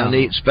to be? How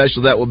neat,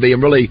 special that will be.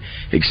 I'm really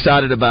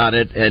excited about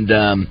it, and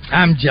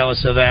I'm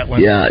jealous of that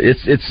one. Yeah,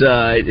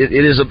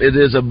 it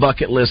is a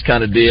bucket list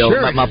kind of deal.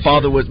 Sure,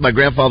 my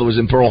grandfather was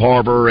in Pearl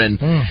Harbor, and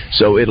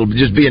so it'll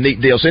just be a neat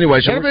deal. So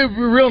anyway, it'll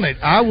be real neat.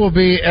 I will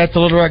be at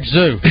the Little Rock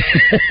Zoo.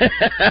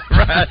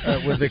 Right.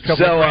 With a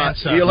couple of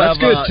grandsons. That's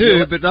good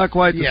too, but not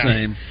quite the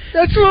same.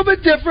 That's a little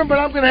bit different, but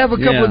I'm going to have a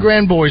couple of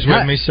grandboys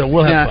with me, so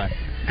we'll have fun.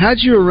 How'd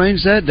you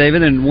arrange that,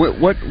 David? And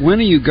when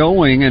are you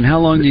going, and how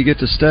long do you get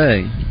to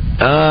stay?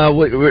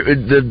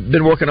 We've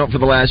been working on it for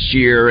the last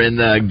year, and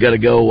got to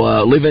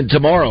go leaving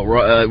tomorrow.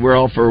 We're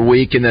off for a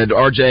week, and then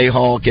R.J.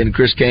 Hawk and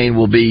Chris Kane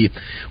will be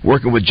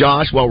working with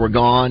Josh while we're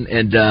gone,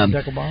 and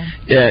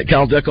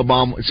Kyle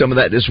Deckelbaum, some of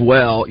that as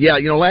well. Yeah,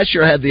 last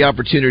year I had the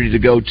opportunity to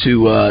go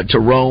to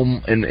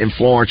Rome and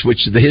Florence,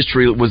 which the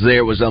history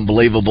was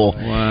unbelievable.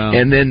 Wow.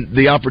 And then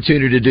the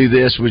opportunity to do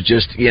this was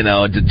just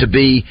to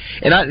be.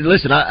 And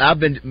I've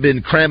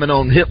been cramming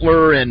on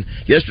Hitler, and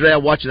yesterday I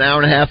watched an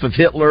hour and a half of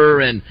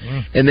Hitler, and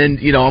then. I'm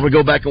going to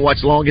go back and watch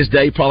Longest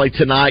Day probably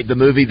tonight, the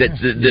movie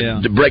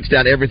that breaks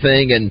down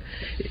everything. And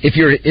if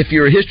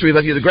you're a history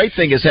buff, the great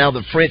thing is how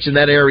the French in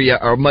that area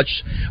are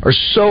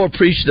so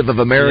appreciative of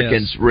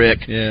Americans,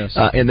 Rick,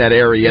 in that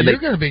area. Well, you're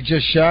going to be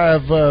just shy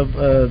of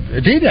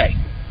D-Day.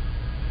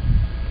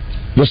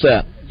 What's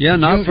that? Yeah,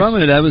 not from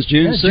it. That was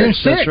June 6th. June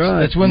 6th. That's right.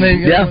 That's when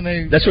they.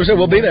 That's what I said.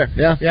 We'll be there.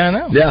 Yeah, I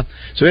know. Yeah,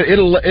 so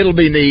it'll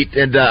be neat,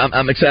 and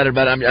I'm excited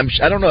about it.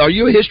 I don't know. Are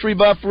you a history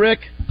buff, Rick?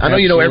 I know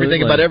you know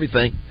everything about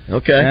everything.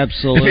 Okay.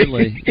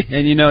 Absolutely.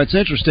 And it's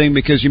interesting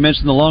because you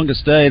mentioned The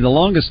Longest Day. The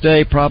Longest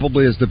Day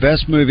probably is the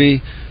best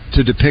movie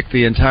to depict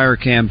the entire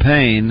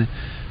campaign.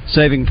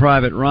 Saving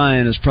Private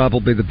Ryan is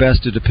probably the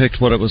best to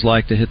depict what it was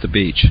like to hit the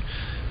beach.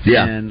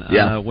 Yeah. And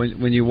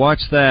when you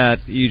watch that,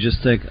 you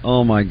just think,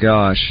 oh my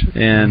gosh.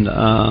 And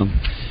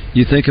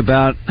you think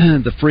about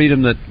the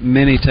freedom that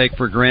many take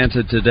for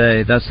granted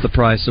today. That's the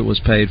price that was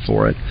paid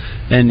for it.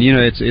 And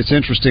it's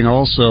interesting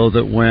also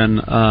that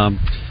when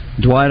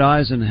Dwight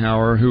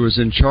Eisenhower, who was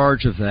in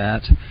charge of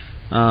that,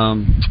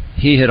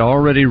 he had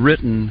already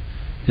written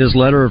his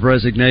letter of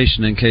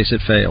resignation in case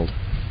it failed.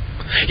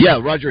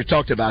 Yeah, Roger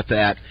talked about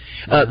that.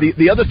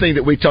 The other thing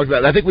that we talked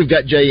about, I think we've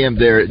got JM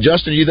there.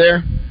 Justin, are you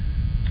there?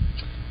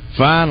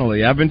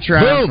 Finally, I've been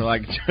trying for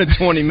like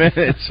 20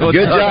 minutes. Good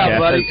job,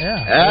 buddy.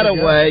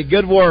 Attaway.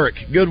 Good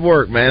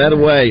work, man.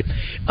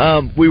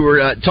 Attaway. We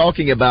were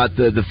talking about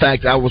the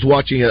fact I was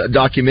watching a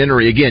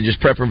documentary, again, just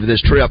prepping for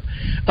this trip,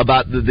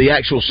 about the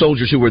actual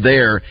soldiers who were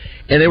there,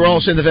 and they were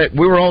all saying the fact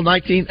we were all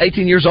 18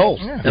 years old.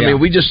 Yeah. I mean,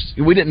 we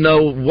didn't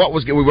know what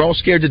was. We were all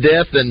scared to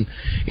death, and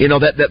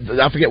that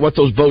I forget what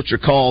those boats are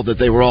called that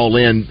they were all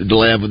in.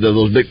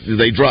 Those big,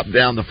 they dropped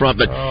down the front,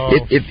 but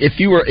if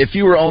you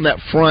were on that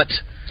front.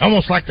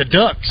 Almost like the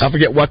ducks. I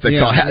forget what they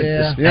call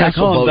them. They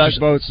call them duck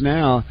boats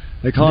now.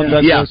 They call them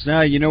duck boats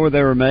now. You know where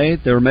they were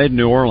made? They were made in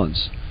New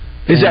Orleans.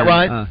 Is that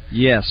right?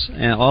 Yes,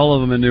 and all of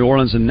them in New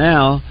Orleans. And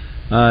now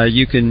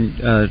you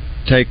can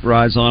take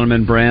rides on them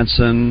in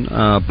Branson.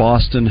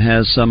 Boston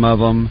has some of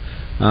them.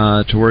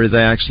 to where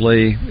they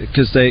actually,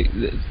 because they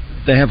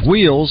have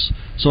wheels.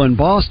 So in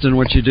Boston,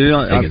 what you do,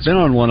 I've been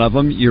on one of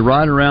them, you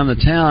ride around the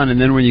town, and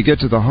then when you get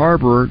to the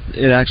harbor,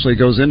 it actually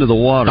goes into the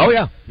water. Oh,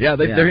 yeah. Yeah,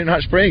 they're in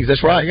Hot Springs.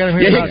 That's right. Yeah,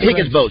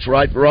 Higgins boats,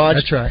 right, Raj?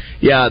 That's right.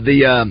 Yeah,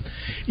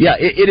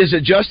 it is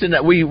a Justin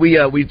that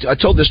I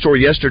told this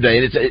story yesterday,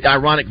 and it's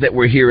ironic that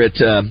we're here at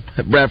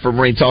Bradford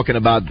Marine talking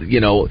about,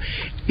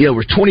 there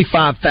were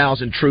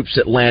 25,000 troops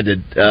that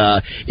landed.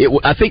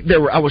 I think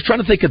I was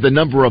trying to think of the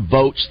number of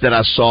boats that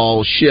I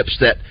saw, ships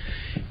that.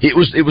 It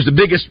was the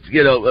biggest,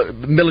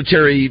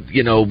 military,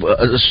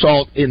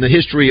 assault in the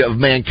history of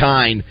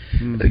mankind.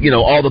 Mm-hmm.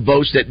 All the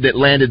boats that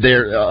landed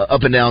there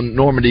up and down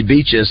Normandy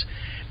beaches.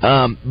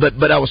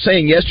 But I was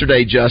saying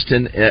yesterday,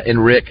 Justin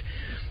and Rick,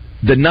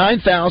 the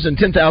 9,000,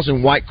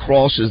 10,000 white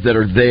crosses that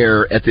are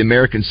there at the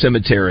American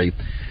Cemetery.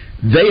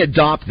 They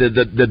adopt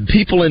the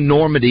people in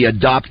Normandy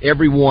adopt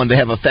everyone. They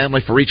have a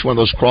family for each one of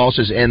those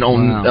crosses, and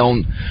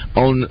on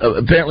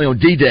apparently on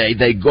D-Day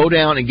they go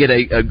down and get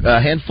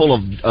a handful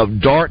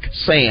of dark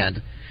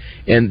sand,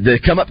 and they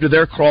come up to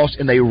their cross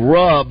and they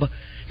rub,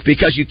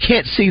 because you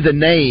can't see the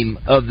name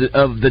of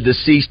the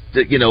deceased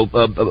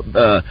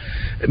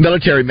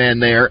military man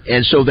there,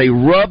 and so they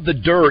rub the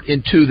dirt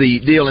into the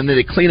deal, and then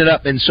they clean it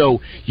up, and so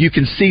you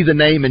can see the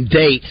name and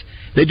date.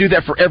 They do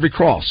that for every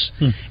cross,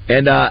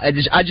 and I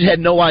just had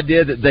no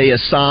idea that they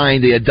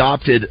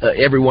adopted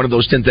every one of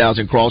those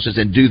 10,000 crosses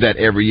and do that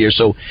every year.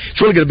 So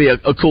it's really going to be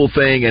a cool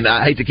thing, and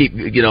I hate to keep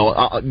going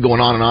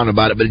on and on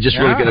about it, but it's just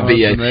really going to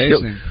be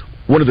amazing.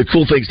 One of the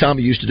cool things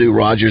Tommy used to do,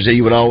 Rogers,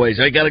 he would always,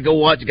 you got to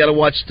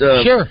watch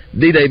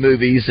D-Day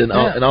movies and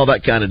all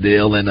that kind of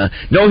deal. And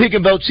no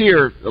Higgins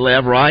here,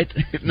 Lev, right?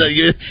 No,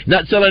 you're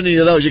not selling any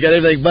of those. You got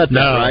everything but that,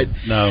 right?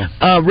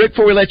 No. Rick,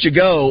 before we let you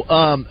go,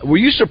 were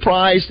you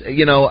surprised?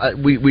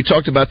 We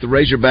talked about the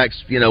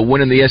Razorbacks,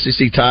 winning the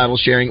SEC title,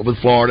 sharing it with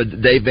Florida.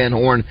 Dave Van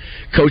Horn,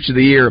 Coach of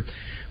the Year.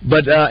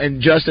 But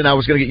and Justin, I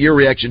was going to get your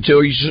reaction too.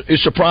 Are you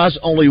surprised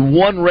only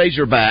one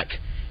Razorback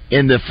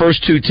in the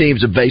first two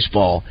teams of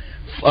baseball?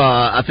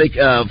 I think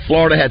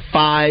Florida had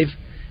 5,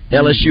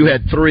 LSU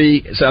had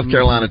 3, South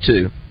Carolina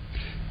 2.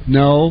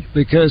 No,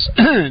 because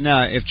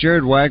now if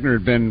Jared Wagner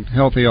had been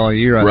healthy all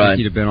year, I think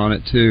he'd have been on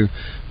it too.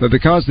 But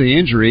because of the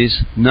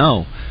injuries,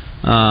 no.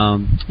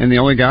 And the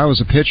only guy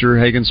was a pitcher,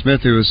 Hagen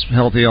Smith, who was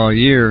healthy all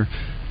year.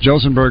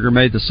 Josenberger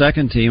made the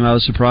second team. I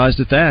was surprised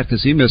at that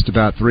because he missed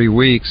about 3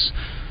 weeks.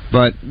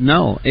 But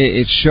no,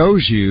 it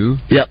shows you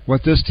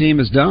what this team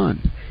has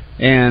done.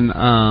 And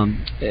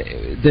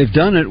they've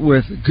done it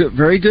with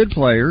very good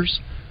players,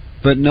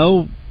 but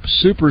no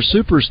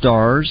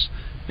superstars.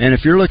 And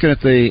if you're looking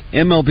at the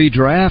MLB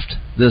draft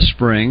this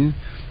spring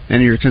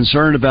and you're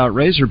concerned about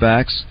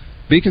Razorbacks,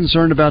 be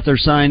concerned about their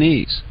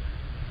signees.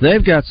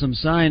 They've got some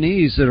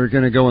signees that are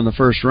going to go in the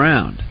first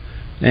round.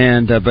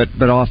 And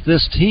but off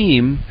this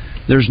team,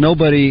 there's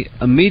nobody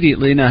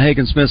immediately. Now,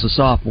 Hagen Smith's a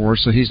sophomore,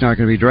 so he's not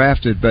going to be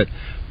drafted, but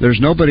there's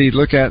nobody to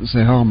look at and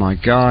say, oh, my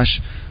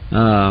gosh,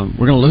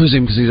 we're going to lose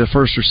him because he's a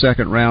first or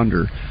second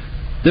rounder.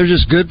 They're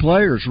just good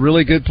players,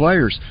 really good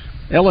players.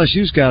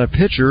 LSU's got a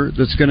pitcher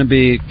that's going to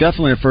be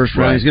definitely a first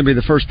round. He's going to be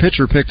the first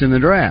pitcher picked in the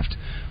draft.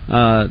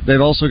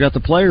 They've also got the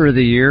player of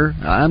the year.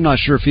 I'm not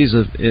sure if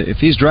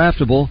he's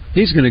draftable.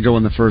 He's going to go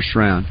in the first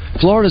round.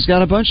 Florida's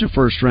got a bunch of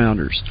first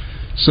rounders.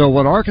 So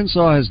what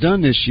Arkansas has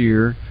done this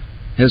year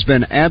has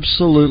been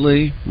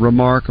absolutely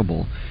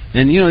remarkable.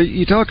 And,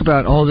 you talk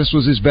about, this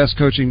was his best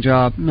coaching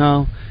job.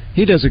 No,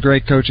 he does a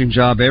great coaching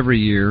job every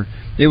year.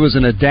 It was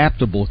an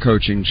adaptable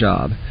coaching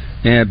job,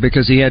 and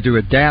because he had to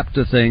adapt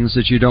to things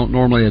that you don't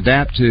normally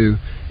adapt to.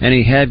 And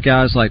he had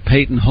guys like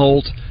Peyton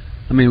Holt.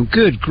 I mean,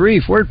 good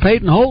grief, where'd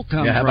Peyton Holt come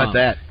from? Yeah, how about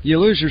that? You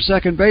lose your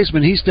second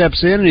baseman, he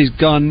steps in, and he's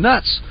gone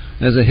nuts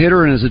as a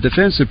hitter and as a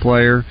defensive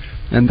player,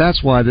 and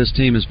that's why this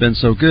team has been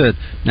so good.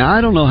 Now,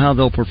 I don't know how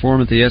they'll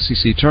perform at the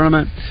SEC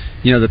tournament.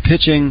 The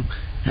pitching,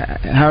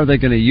 how are they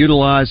going to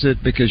utilize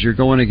it? Because you're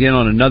going again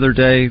on another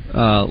day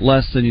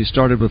less than you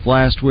started with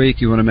last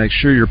week. You want to make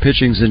sure your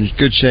pitching's in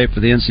good shape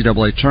for the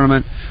NCAA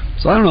tournament.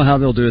 So I don't know how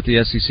they'll do at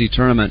the SEC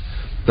tournament,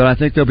 but I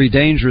think they'll be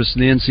dangerous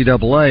in the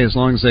NCAA as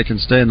long as they can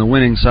stay in the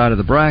winning side of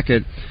the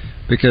bracket,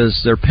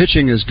 because their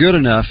pitching is good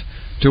enough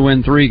to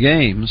win 3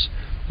 games.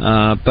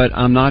 But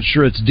I'm not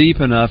sure it's deep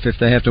enough if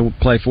they have to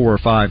play 4 or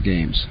 5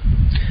 games.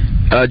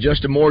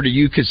 Justin Moore, do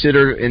you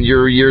consider in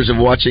your years of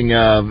watching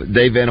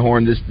Dave Van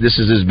Horn this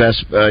is his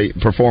best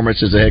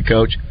performance as a head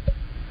coach?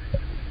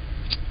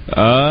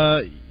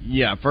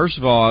 Yeah, first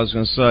of all, I was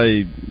going to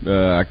say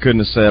I couldn't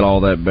have said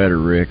all that better,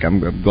 Rick.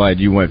 I'm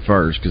glad you went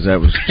first because that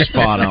was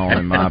spot on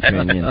in my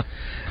opinion.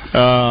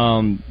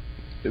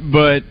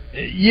 But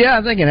yeah,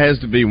 I think it has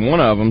to be one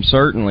of them,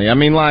 certainly. I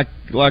mean, like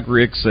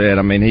Rick said,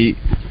 I mean he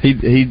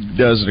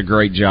does a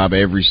great job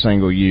every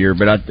single year.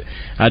 But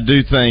I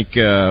do think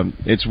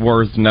it's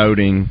worth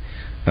noting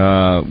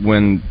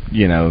when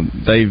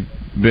they've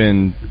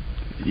been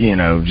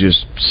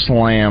just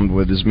slammed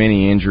with as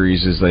many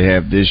injuries as they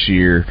have this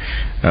year.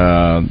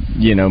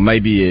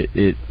 Maybe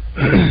it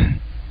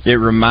it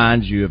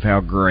reminds you of how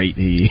great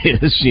he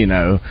is.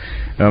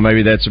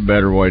 Maybe that's a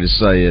better way to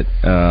say it.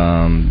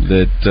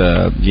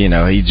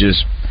 He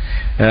just.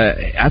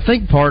 I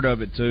think part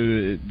of it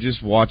too,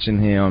 just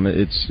watching him,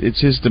 it's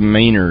his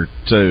demeanor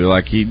too.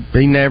 Like he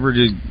never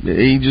just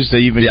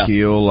even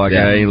keel. Like,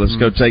 hey, let's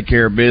go take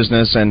care of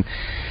business. And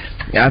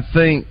I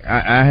think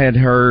I had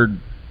heard.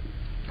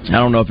 I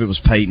don't know if it was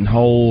Peyton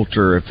Holt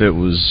or if it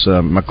was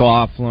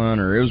McLaughlin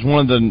or it was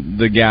one of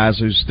the guys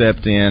who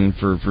stepped in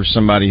for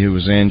somebody who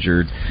was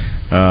injured.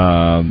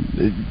 Come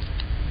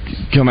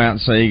out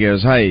and say, he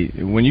goes, hey,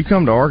 when you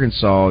come to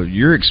Arkansas,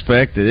 you're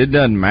expected. It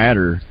doesn't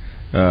matter,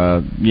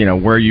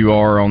 where you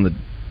are on the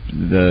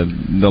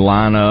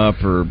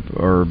lineup or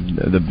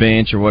the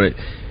bench or what.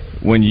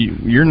 When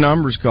your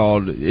number's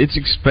called, it's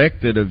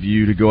expected of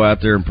you to go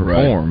out there and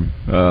perform.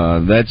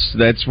 Right.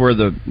 That's where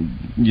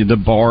the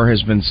bar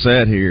has been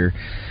set here,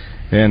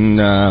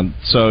 and I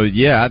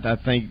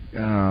think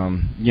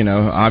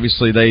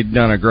obviously they've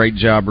done a great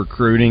job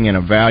recruiting and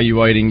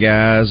evaluating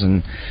guys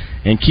and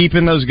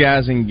keeping those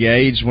guys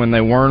engaged when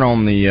they weren't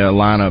on the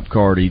lineup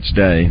card each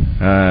day.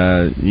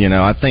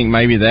 I think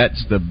maybe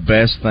that's the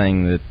best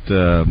thing that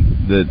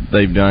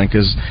they've done,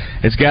 because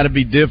it's got to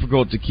be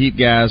difficult to keep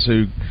guys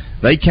who.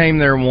 They came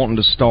there wanting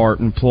to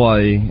start and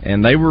play,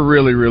 and they were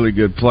really, really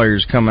good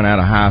players coming out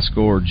of high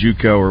school or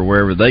JUCO or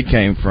wherever they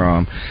came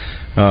from.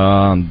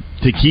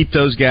 To keep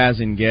those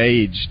guys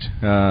engaged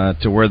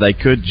to where they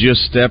could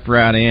just step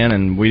right in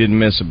and we didn't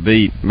miss a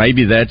beat.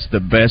 Maybe that's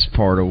the best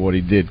part of what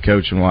he did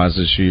coaching-wise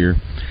this year.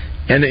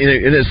 And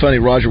it's funny,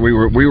 Roger. We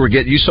were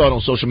getting. You saw it on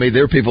social media.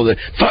 There were people that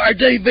fired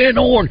Dave Van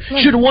Horn.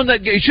 Should have won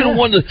that game. Should have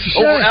won the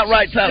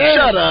outright title.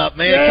 Shut up,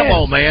 man. Come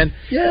on, man.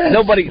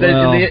 Nobody.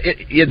 Well,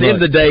 at the end of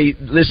the day,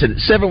 listen.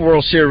 7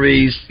 World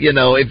Series.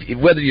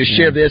 Whether you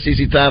share the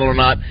SEC title or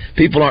not,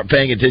 people aren't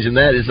paying attention to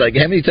that. It's like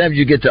how many times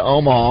you get to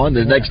Omaha, and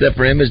the next step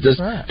for him is just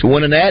to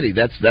win a natty.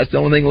 That's the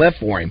only thing left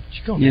for him.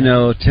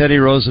 Teddy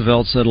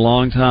Roosevelt said a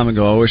long time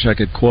ago. I wish I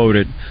could quote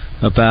it.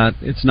 About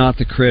it's not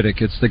the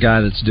critic, it's the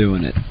guy that's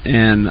doing it.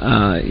 And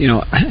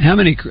how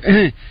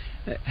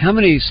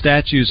many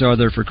statues are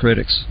there for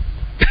critics?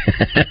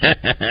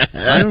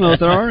 I don't know if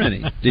there are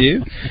any. Do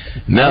you?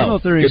 No. I don't know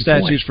if there are any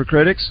statues for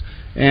critics,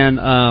 and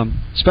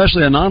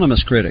especially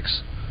anonymous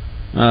critics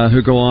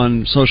who go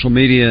on social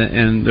media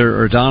and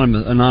they're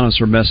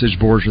anonymous or message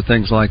boards or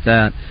things like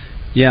that.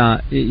 Yeah,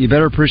 you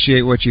better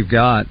appreciate what you've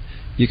got.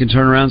 You can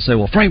turn around and say,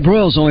 well, Frank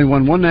Broyles only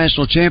won 1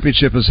 national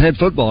championship as head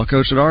football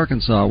coach at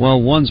Arkansas.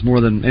 Well, one's more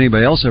than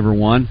anybody else ever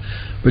won.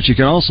 But you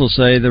can also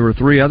say there were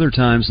 3 other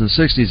times in the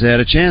 60s they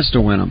had a chance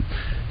to win them.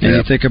 And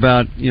you think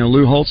about,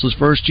 Lou Holtz's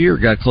first year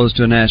got close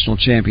to a national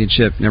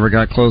championship. Never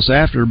got close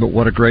after, but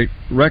what a great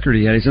record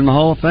he had. He's in the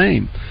Hall of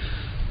Fame.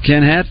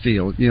 Ken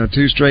Hatfield,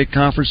 2 straight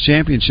conference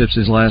championships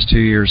his last 2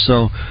 years.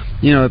 So,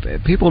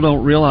 people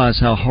don't realize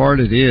how hard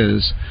it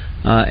is.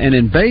 And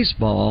in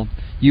baseball,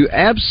 you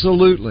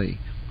absolutely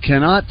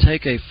cannot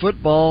take a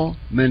football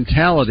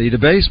mentality to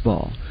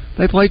baseball.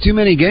 They play too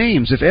many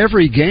games. If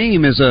every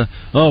game is they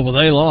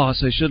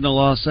lost, they shouldn't have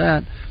lost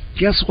that.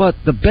 Guess what?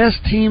 The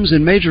best teams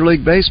in Major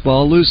League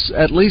Baseball lose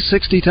at least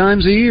 60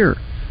 times a year.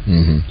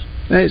 Mm-hmm.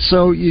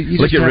 So you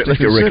look at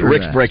Rick.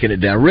 Rick's breaking it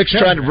down. Rick's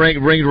trying to bring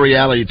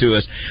reality to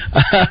us.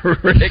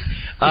 Rick,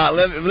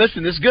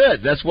 listen, it's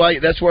good. That's why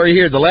you're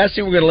here. The last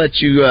thing we're going to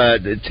let you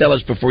tell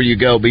us before you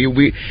go, but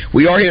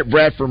we are here at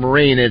Bradford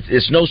Marine.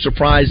 It's no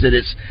surprise that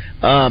it's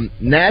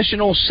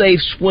National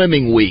Safe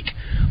Swimming Week.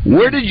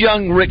 Where did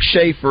young Rick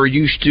Schaefer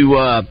used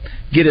to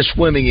get his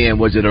swimming in?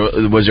 Was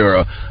there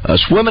a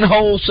swimming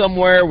hole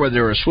somewhere? Was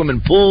there a swimming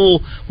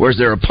pool? Was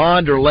there a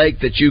pond or lake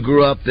that you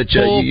grew up that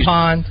pool,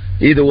 pond?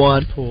 Either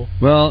one. Pool.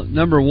 Well,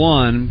 number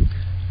one,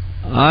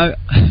 I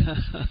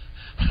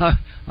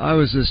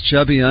was this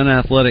chubby,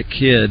 unathletic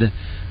kid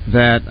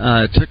that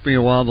it took me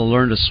a while to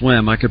learn to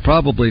swim. I could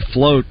probably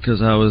float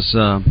because I was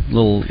a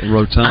little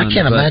rotund. I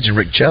can't imagine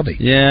Rick chubby.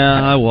 Yeah,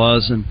 I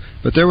was,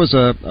 but there was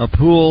a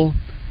pool.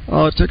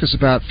 Oh, it took us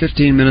about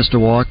 15 minutes to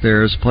walk there.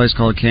 There's a place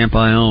called Camp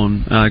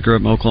Ione. I grew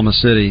up in Oklahoma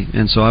City,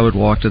 and so I would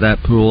walk to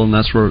that pool, and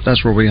that's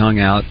where we hung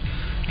out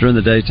during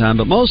the daytime.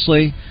 But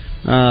mostly,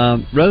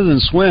 rather than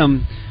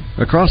swim,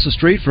 across the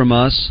street from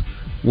us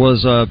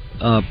was a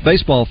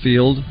baseball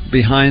field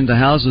behind the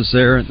houses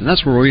there, and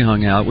that's where we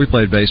hung out. We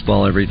played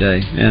baseball every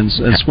day, and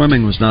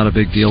swimming was not a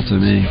big deal to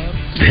me.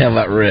 How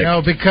about Rick?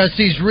 No, because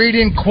he's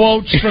reading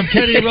quotes from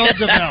Teddy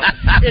Roosevelt.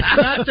 It's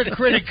not the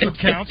critic who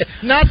counts,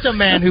 not the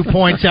man who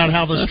points out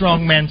how the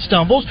strong man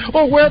stumbles,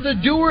 or where the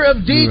doer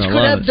of deeds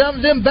could have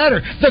done them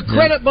better. The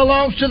credit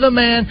belongs to the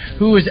man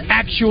who is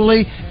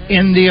actually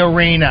in the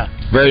arena.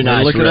 Very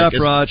nice. Look it up,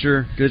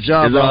 Roger. Good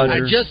job, Roger. I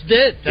just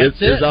did. That's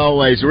it. As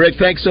always, Rick.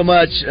 Thanks so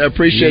much.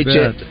 Appreciate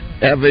you.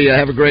 Have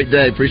a great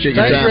day. Appreciate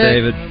your time,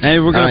 David. Hey,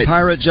 we're going to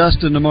pirate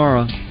Justin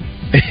tomorrow.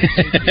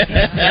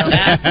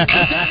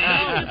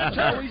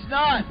 No, he's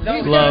not.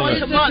 No,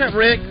 once a month,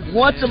 Rick.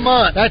 Once a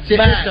month. That's it.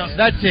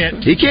 That's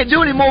it. He can't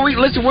do it anymore.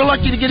 Listen, we're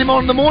lucky to get him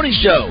on the morning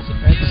show.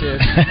 You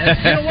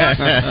know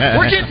what?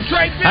 We're getting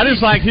straight. I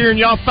just like hearing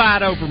y'all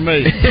fight over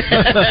me.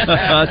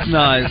 That's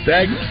nice.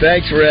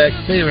 Thanks, Rick.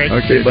 See you, Rick.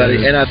 Okay,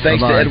 buddy. And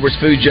thanks to Edwards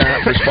Food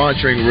Giant for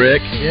sponsoring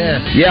Rick.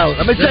 Yes. Yeah,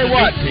 let me tell you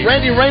what.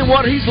 Randy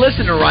Rainwater, he's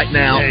listening right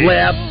now,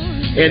 Lab.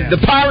 And the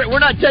Pirate, we're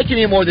not taking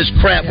any more of this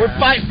crap. We're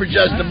fighting for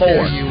Justin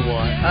Moore. You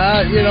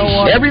know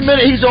what? Every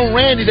minute he's on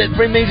Randy, that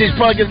means he's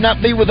probably going to not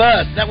be with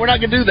us. We're not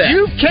going to do that.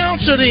 You've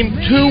counseled him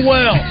too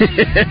well.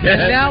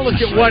 And now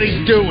look at what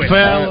he's doing.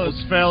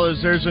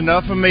 Fellas, there's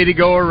enough of me to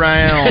go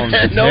around.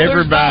 No,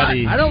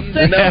 everybody. I don't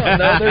think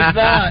no, there's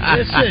not.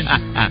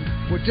 Listen.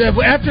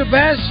 After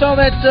Bass saw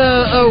that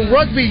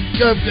rugby,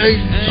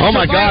 oh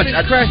my gosh!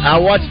 I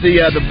watched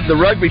the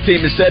rugby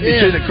team in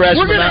 '72 that crashed.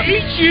 We're gonna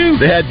eat you.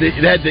 They had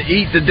to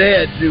eat the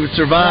dead to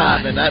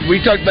survive, and we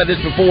talked about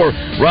this before.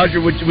 Roger,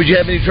 would you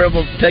have any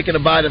trouble taking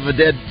a bite of a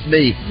dead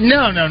meat?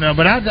 No.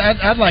 But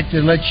I'd like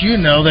to let you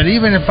know that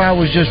even if I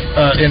was just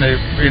in a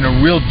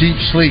real deep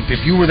sleep,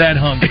 if you were that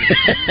hungry.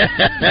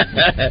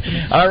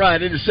 All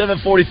right, it is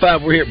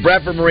 7:45. We're here at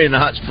Bradford Marine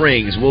in Hot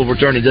Springs. We'll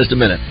return in just a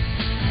minute.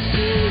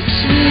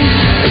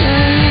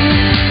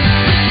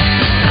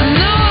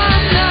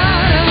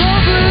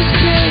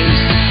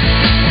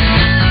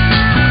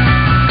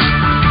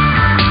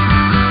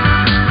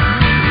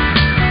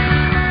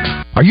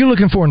 Are you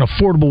looking for an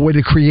affordable way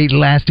to create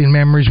lasting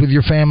memories with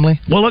your family?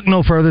 Well, look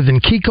no further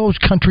than Kiko's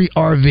Country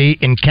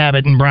RV in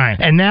Cabot and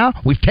Bryan. And now,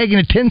 we've taken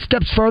it 10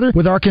 steps further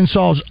with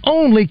Arkansas's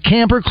only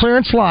camper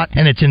clearance lot,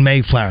 and it's in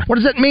Mayflower. What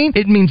does that mean?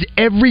 It means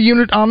every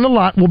unit on the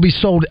lot will be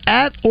sold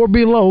at or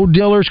below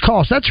dealer's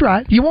cost. That's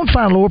right. You won't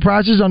find lower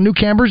prices on new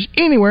campers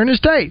anywhere in the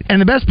state.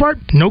 And the best part?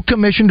 No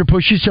commission to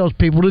pushy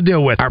salespeople to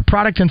deal with. Our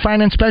product and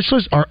finance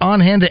specialists are on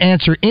hand to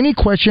answer any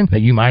question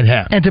that you might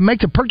have. And to make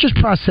the purchase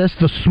process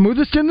the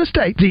smoothest in the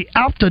state, the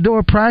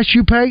out-the-door price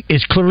you pay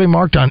is clearly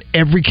marked on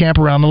every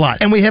camper around the lot.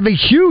 And we have a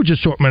huge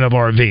assortment of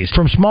RVs,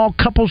 from small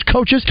couples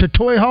coaches to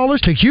toy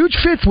haulers to huge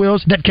fifth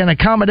wheels that can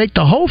accommodate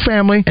the whole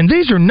family. And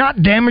these are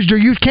not damaged or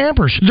used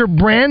campers. They're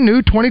brand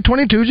new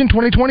 2022s and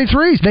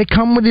 2023s. They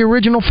come with the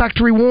original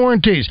factory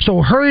warranties.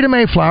 So hurry to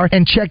Mayflower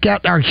and check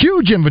out our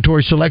huge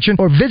inventory selection,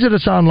 or visit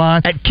us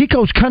online at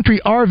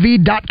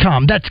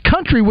KikosCountryRV.com. That's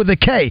country with a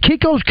K.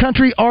 Kiko's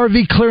Country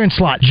RV clearance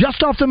lot,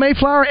 just off the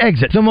Mayflower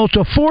exit. The most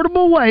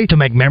affordable way to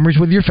make memories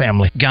with your family.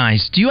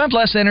 Guys, do you have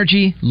less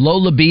energy, low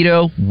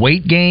libido,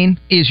 weight gain?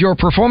 Is your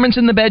performance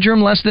in the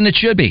bedroom less than it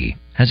should be?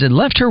 Has it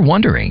left her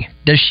wondering,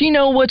 does she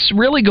know what's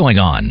really going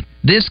on?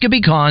 This could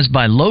be caused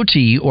by low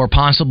T or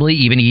possibly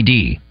even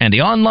ED, and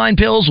the online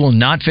pills will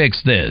not fix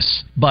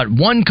this. But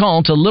one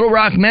call to Little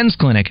Rock Men's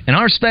Clinic, and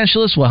our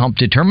specialists will help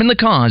determine the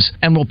cause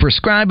and will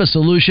prescribe a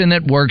solution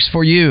that works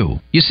for you.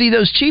 You see,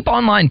 those cheap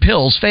online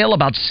pills fail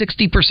about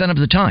 60% of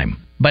the time.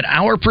 But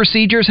our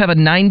procedures have a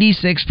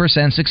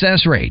 96%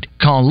 success rate.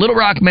 Call Little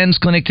Rock Men's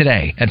Clinic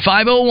today at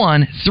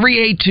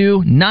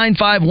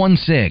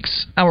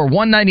 501-382-9516. Our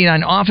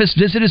 $199 office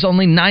visit is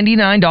only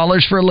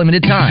 $99 for a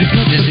limited time.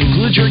 This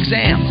includes your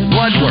exam,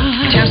 blood work,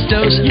 test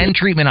dose, and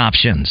treatment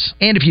options.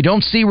 And if you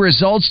don't see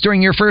results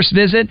during your first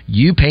visit,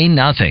 you pay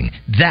nothing.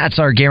 That's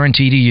our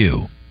guarantee to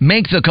you.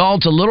 Make the call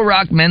to Little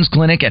Rock Men's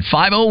Clinic at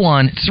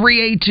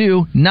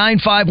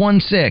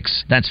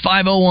 501-382-9516. That's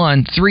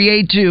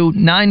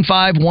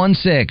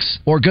 501-382-9516.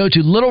 Or go to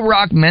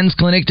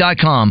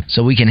littlerockmensclinic.com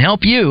so we can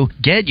help you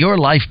get your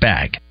life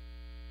back.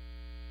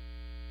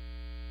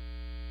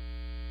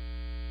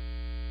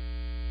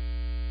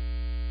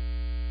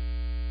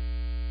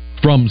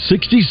 From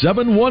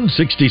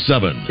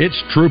 67-167,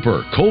 it's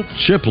Trooper Colt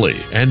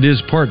Shipley and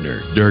his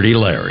partner, Dirty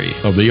Larry,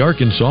 of the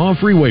Arkansas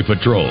Freeway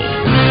Patrol.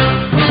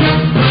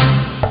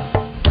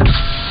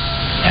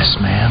 Yes,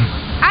 ma'am.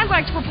 I'd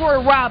like to report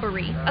a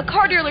robbery. A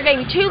car dealer gave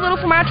me too little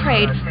for my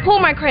trade,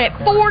 pulled my credit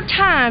 4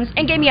 times,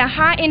 and gave me a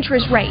high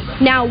interest rate.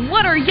 Now,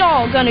 what are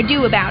y'all gonna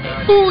do about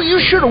it? Ooh, you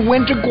should have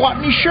went to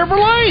Guatney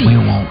Chevrolet. We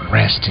won't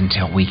rest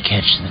until we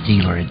catch the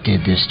dealer that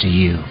did this to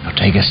you. Now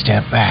take a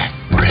step back.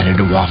 We're headed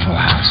to Waffle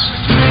House.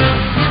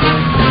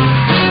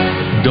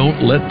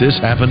 Don't let this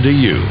happen to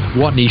you.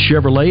 Guatney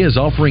Chevrolet is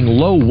offering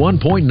low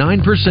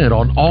 1.9%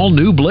 on all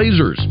new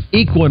Blazers,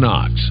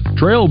 Equinox,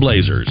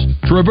 Trailblazers,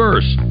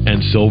 Traverse,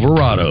 and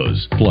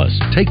Silverados. Plus,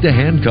 take the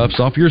handcuffs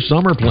off your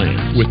summer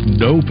plans with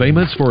no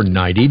payments for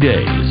 90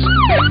 days.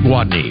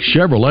 Guatney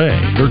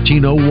Chevrolet,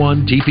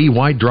 1301 TP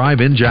White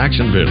Drive in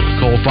Jacksonville.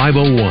 Call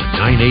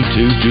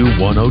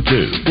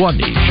 501-982-2102.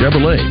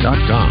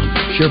 GuatneyChevrolet.com.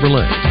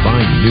 Chevrolet,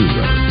 find new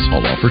roads.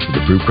 All offers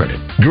with approved credit.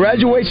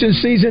 Graduation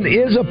season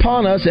is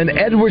upon us, and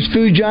Edwards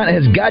Food Giant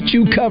has got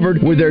you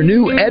covered with their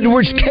new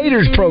Edwards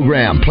Caters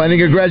program.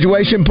 Planning a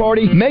graduation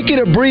party? Make it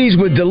a breeze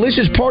with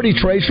delicious party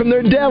trays from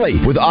their deli,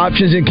 with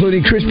options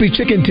including crispy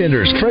chicken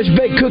tenders, fresh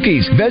baked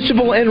cookies,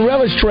 vegetable and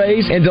relish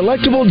trays, and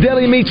delectable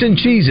deli meats and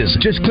cheeses.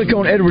 Just click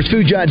on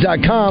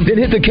EdwardsFoodGiant.com, then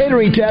hit the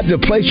catering tab to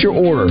place your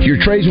order. Your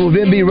trays will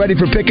then be ready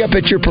for pickup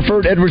at your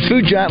preferred Edwards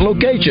Food Giant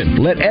location.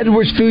 Let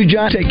Edwards Food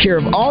Giant take care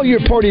of all your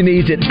party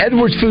needs at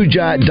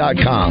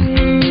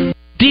EdwardsFoodGiant.com.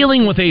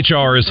 Dealing with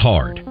HR is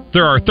hard.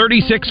 There are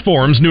 36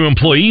 forms new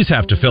employees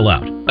have to fill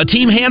out, a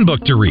team handbook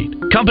to read,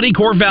 company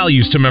core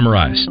values to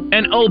memorize,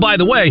 and oh, by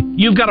the way,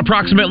 you've got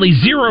approximately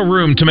 0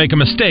 room to make a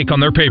mistake on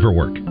their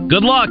paperwork.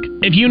 Good luck.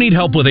 If you need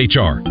help with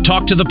HR,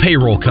 talk to the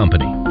payroll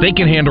company. They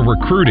can handle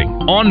recruiting,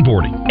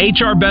 onboarding,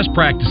 HR best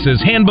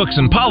practices, handbooks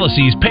and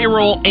policies,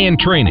 payroll, and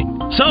training.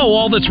 So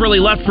all that's really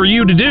left for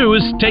you to do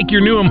is take your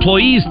new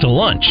employees to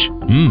lunch.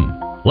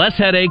 Less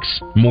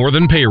headaches, more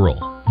than payroll.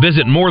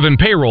 Visit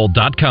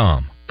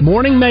morethanpayroll.com.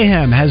 Morning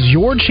Mayhem has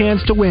your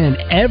chance to win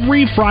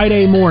every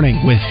Friday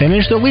morning. With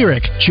Finish the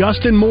Lyric,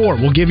 Justin Moore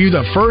will give you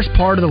the first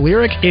part of the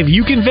lyric. If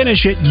you can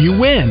finish it, you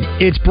win.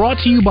 It's brought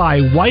to you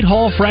by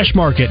Whitehall Fresh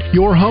Market,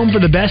 your home for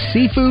the best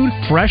seafood,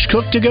 fresh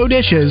cooked to-go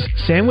dishes,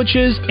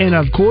 sandwiches, and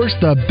of course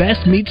the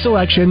best meat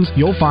selections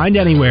you'll find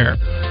anywhere.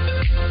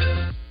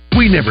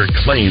 We never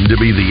claim to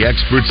be the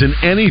experts in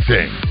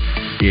anything.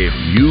 If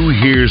you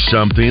hear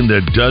something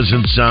that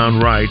doesn't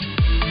sound right,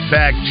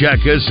 fact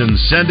check us and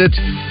send it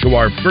to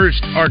our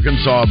First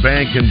Arkansas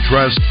Bank and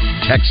Trust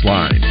text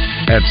line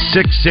at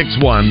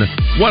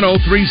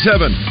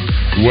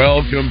 661-1037.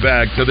 Welcome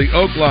back to the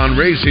Oaklawn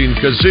Racing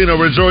Casino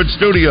Resort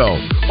Studio.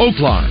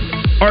 Oaklawn,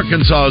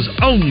 Arkansas's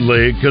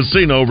only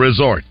casino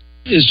resort.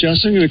 Is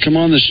Justin going to come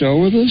on the show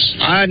with us?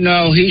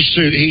 No, he's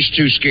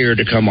too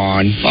scared to come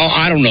on. Oh,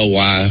 I don't know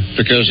why.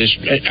 Because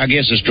I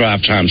guess it's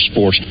drive time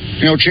sports.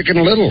 Chicken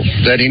Little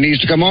that he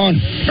needs to come on,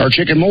 or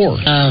Chicken Moore.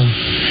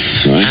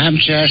 I'm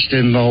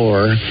Justin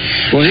Moore.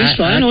 Well, he's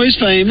fine. He's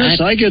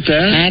famous. I get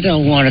that. I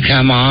don't want to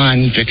come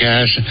on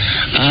because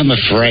I'm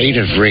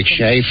afraid of Rick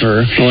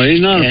Schaefer. Well,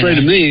 he's not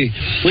afraid of me.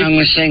 I'm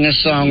going to sing a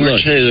song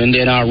or two, and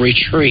then I'll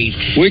retreat.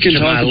 We can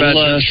to talk my about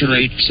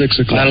luxury, that at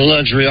 6 o'clock. My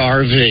luxury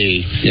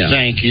RV. Yeah.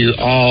 Thank you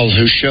all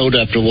who showed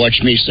up to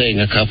watch me sing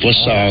a couple of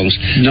songs.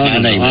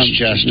 My name is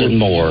Justin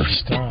Moore.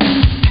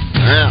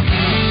 Wow.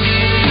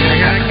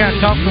 I got to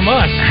talk from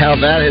us. How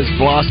that has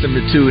blossomed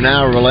into an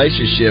hour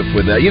relationship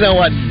with you know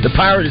what? The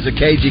Pirate is a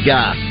cagey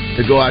guy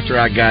to go after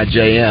our guy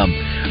JM.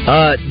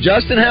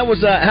 Justin, how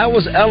was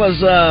Ella's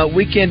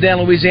weekend down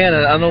in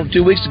Louisiana? I know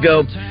 2 weeks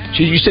ago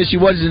you said she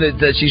wasn't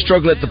that she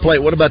struggled at the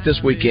plate. What about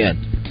this weekend?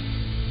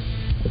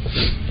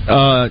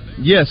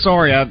 Yeah,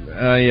 sorry,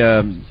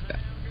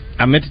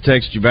 I meant to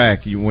text you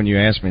back when you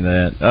asked me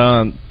that.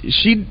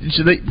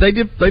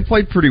 They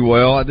played pretty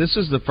well. This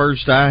is the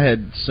first I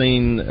had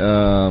seen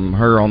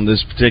her on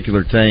this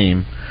particular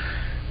team,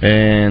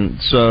 and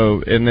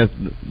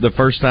the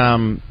first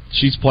time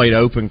she's played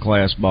open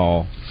class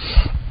ball,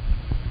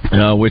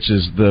 which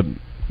is the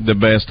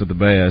best of the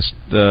best.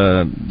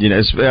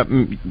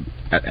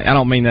 I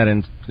don't mean that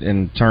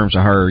in terms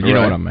of her. You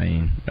know what I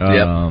mean.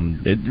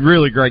 Yep.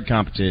 Really great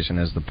competition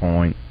is the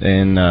point,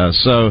 and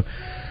so.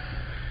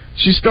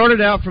 She started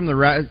out from the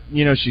right,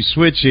 she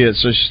switch hit,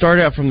 so she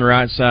started out from the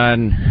right side,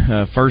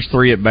 first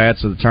 3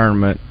 at-bats of the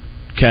tournament,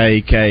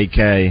 K,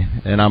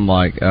 and I'm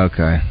like,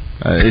 okay,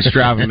 it's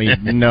driving me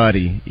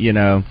nutty,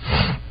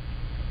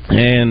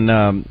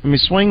 And,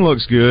 swing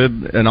looks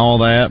good and all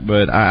that,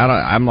 but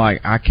I'm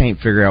like, I can't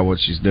figure out what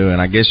she's doing.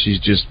 I guess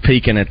she's just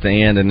peeking at the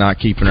end and not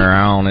keeping her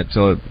eye on it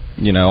till it,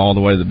 all the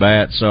way to the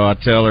bat, so I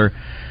tell her,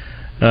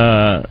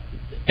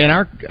 and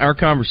our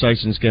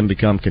conversations can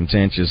become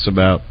contentious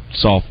about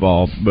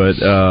softball, but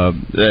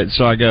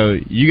so I go,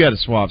 you got to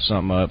swap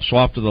something up.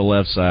 Swap to the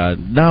left side.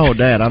 No,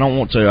 Dad, I don't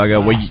want to. I go,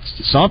 well,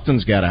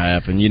 something's got to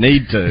happen. You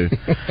need to.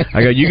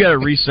 I go, you got to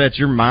reset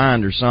your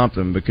mind or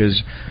something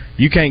because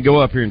you can't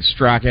go up here and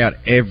strike out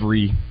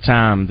every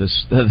time the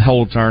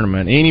whole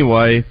tournament.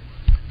 Anyway,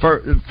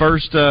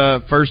 first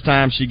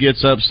time she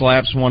gets up,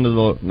 slaps one to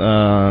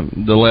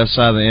the left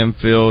side of the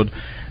infield.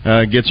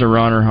 Gets a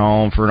runner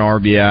home for an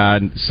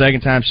RBI.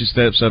 Second time she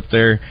steps up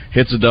there,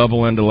 hits a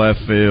double into left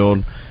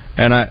field,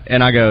 and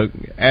I go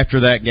after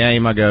that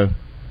game. I go,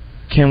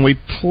 can we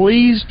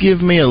please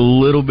give me a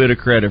little bit of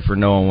credit for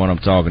knowing what I'm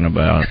talking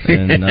about?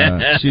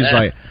 And she's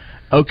like,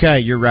 okay,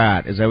 you're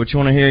right. Is that what you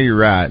want to hear? You're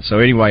right. So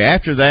anyway,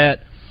 after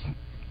that,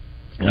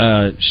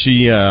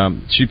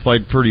 she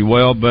played pretty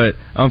well, but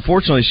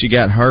unfortunately she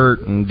got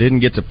hurt and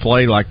didn't get to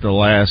play like the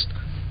last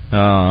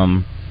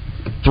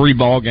 3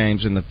 ball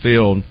games in the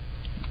field.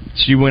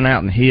 She went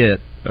out and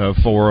hit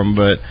for them,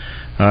 but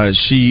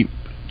she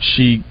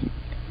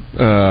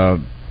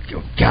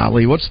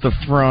golly, what's the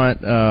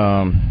front?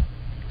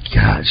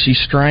 God, she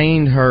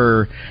strained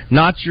her,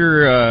 not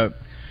your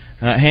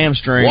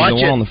hamstring, Watch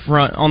the one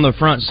on the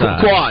front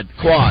side.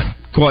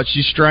 Quad.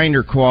 She strained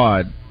her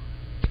quad,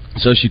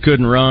 so she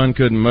couldn't run,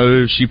 couldn't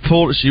move. She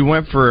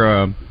went for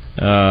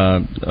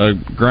a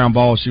ground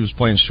ball. She was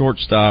playing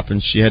shortstop,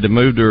 and she had to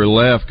move to her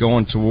left,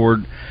 going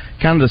toward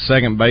kind of the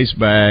second base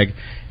bag.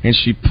 And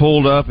she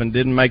pulled up and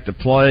didn't make the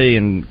play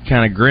and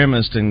kind of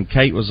grimaced. And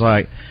Kate was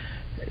like,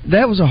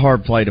 that was a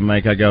hard play to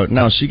make. I go,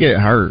 no, she get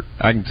hurt.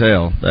 I can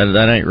tell.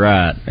 That ain't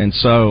right. And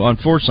so,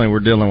 unfortunately,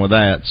 we're dealing with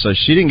that. So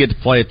she didn't get to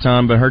play a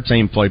ton, but her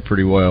team played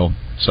pretty well.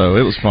 So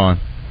it was fun.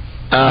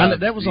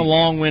 That was a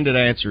long-winded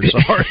answer,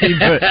 sorry,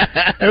 but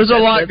there was a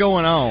lot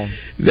going on.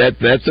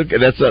 That's okay.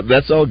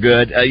 That's all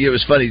good. It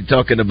was funny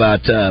talking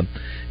about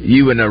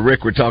you and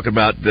Rick were talking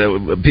about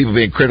people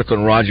being critical,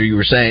 and Roger, you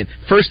were saying,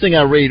 first thing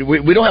I read,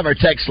 we don't have our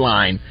text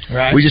line.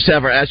 Right. We just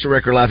have our Astro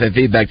Record Live and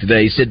feedback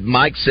today. He said,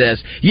 Mike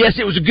says, yes,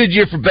 it was a good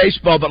year for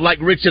baseball, but like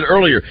Rick said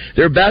earlier,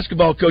 there are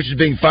basketball coaches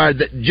being fired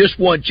that just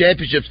won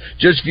championships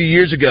just a few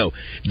years ago.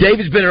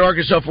 David's been at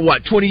Arkansas for,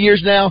 20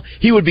 years now?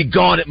 He would be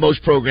gone at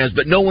most programs,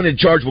 but no one in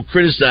charge will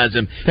criticize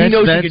him. He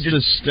knows he can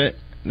just...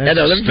 He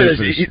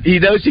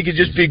knows he can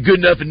just be good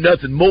enough and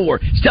nothing more.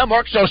 It's time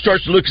Arkansas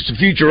starts to look at some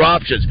future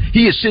options.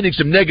 He is sending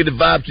some negative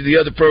vibe to the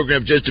other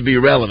programs just to be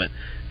relevant.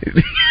 Do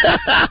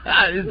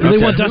they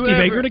want Dusty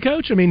Baker to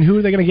coach? I mean, who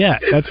are they going to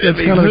get? That's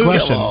kind of the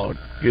question.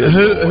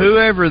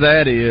 Whoever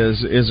that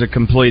is a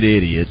complete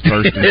idiot,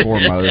 first and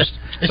foremost.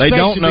 They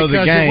don't know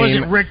the game. It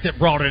wasn't Rick that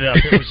brought it up.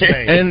 It was me.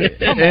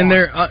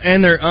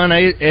 and they're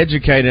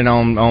uneducated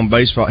on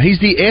baseball. He's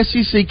the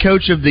SEC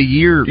Coach of the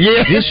Year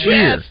this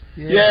year.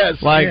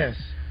 Yes.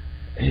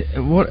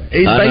 What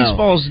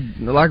baseball's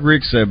like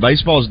Rick said,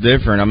 baseball's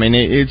different. I mean,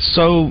 it's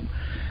so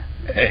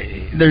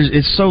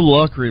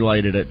luck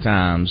related at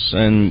times,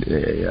 and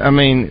I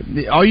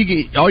mean, all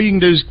you can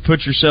do is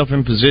put yourself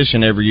in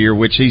position every year,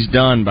 which he's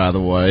done, by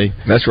the way.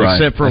 That's right.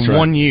 Except for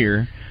one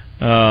year.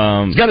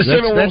 He's got a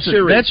 7 World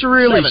Series. That's a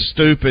really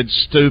stupid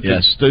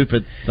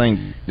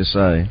thing to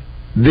say.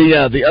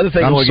 The other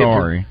thing I'm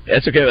sorry.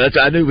 That's okay.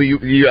 I knew you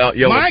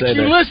Mike, would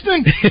say you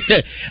listening?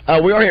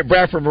 We are here at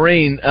Bradford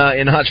Marine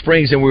in Hot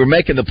Springs, and we were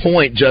making the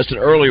point, Justin,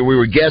 earlier. We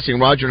were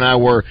guessing, Roger and I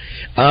were,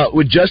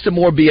 would Justin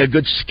Moore be a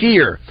good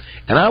skier?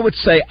 And I would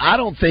say I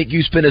don't think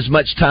you spend as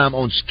much time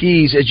on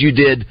skis as you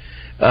did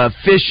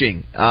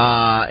fishing.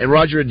 And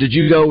Roger, did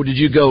you go?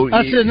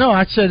 I said no.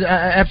 I said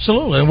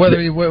absolutely. And whether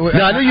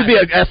I knew you'd be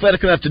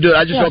athletic enough to do it.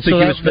 I just don't think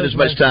you would spend as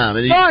much time.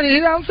 No, I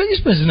don't think he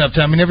spends enough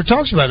time. He never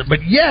talks about it.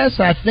 But yes,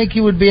 I think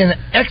he would be an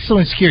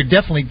excellent skier.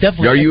 Definitely.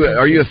 Are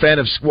you a fan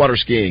of water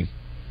skiing?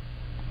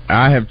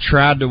 I have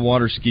tried to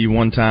water ski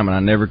one time and I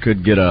never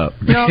could get up.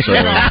 No, so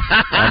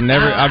I've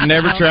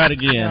never tried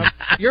again.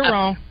 You're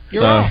wrong.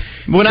 You're wrong.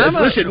 When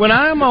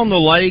I'm on the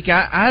lake,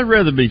 I'd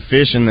rather be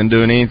fishing than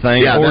doing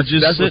anything, or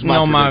just sitting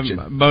on my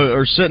boat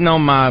or sitting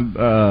on my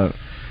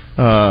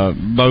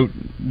boat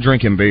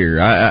drinking beer.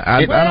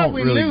 I don't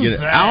really get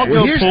it. I'll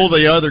go pull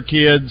the other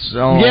kids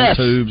on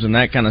tubes and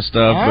that kind of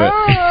stuff, but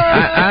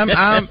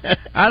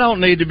I don't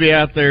need to be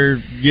out there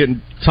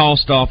getting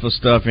tossed off of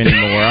stuff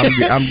anymore.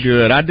 I'm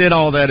good. I did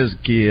all that as a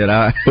kid.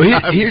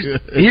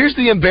 Here's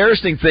the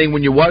embarrassing thing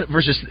when you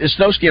versus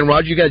snow skiing.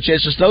 Roger, you got a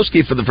chance to snow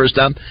ski for the first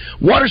time.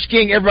 Water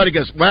skiing, everybody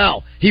goes,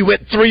 "Wow, he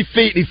went 3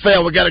 feet and he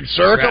fell. We got to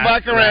circle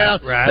back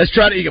around. Right. Let's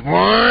try to." You go,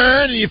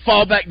 and you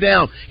fall back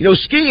down.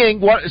 Skiing,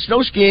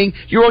 snow skiing,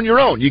 you're on your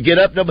own. You get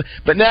up,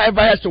 but now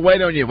everybody has to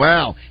wait on you.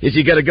 Wow, is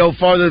he going to go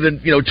farther than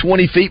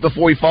 20 feet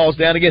before he falls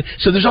down again?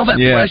 So there's all that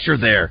pressure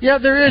there. Yeah,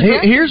 there is.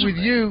 Here's with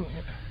you.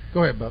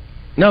 Go ahead, Bub.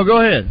 No, go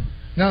ahead.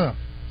 No.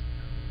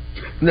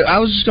 I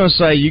was just going to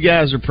say, you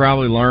guys are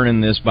probably learning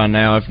this by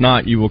now. If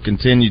not, you will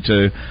continue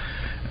to.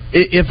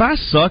 If I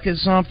suck at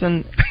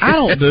something, I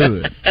don't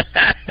do it.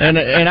 And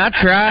I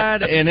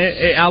tried, and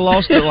I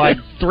lost like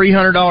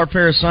 $300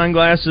 pair of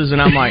sunglasses,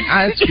 and I'm like,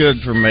 it's good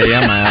for me.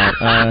 I'm out.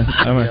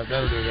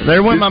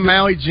 There went my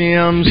Maui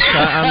Jims.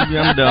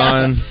 I'm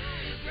done.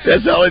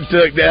 That's all it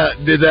took. Now,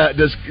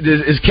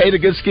 is Kate a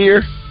good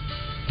skier?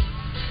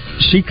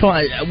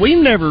 We've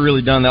never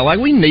really done that. Like,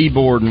 we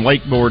kneeboard and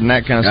wakeboard and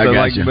that kind of stuff.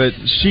 But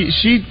she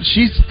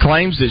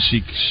claims that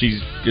she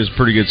is a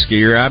pretty good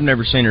skier. I've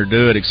never seen her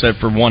do it except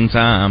for one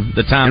time.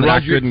 The time that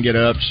I couldn't get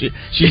up,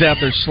 she's out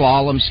there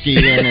slalom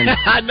skiing and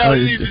I know,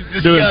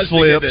 doing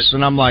flips,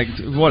 and I'm like,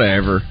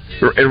 whatever.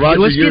 And Roger,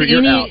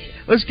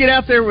 let's get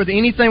out there with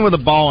anything with a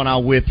ball, and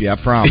I'll whip you. I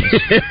promise.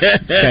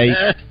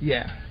 Okay.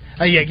 Yeah.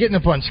 Getting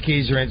up on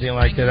skis or anything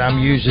like that, I'm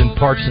using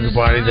parts of the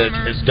body that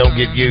don't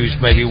get used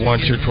maybe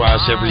once or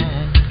twice every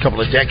couple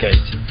of decades.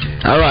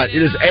 All right,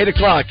 it is 8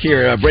 o'clock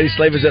here. Brady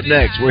Slave is up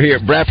next. We're here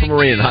at Bradford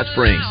Marine in Hot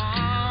Springs.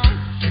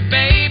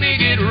 Baby,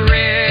 get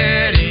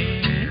ready.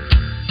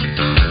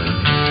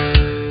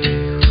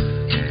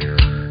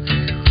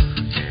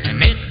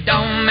 And it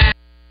don't matter.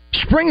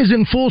 Spring is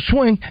in full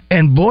swing,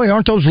 and boy,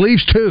 aren't those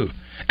leaves too.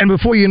 And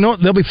before you know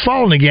it, they'll be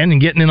falling again and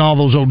getting in all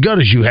those old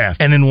gutters you have.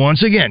 And then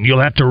once again,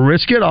 you'll have to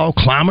risk it all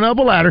climbing up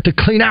a ladder to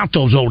clean out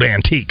those old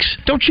antiques.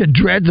 Don't you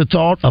dread the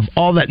thought of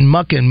all that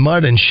muck and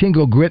mud and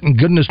shingle grit and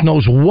goodness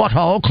knows what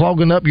all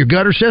clogging up your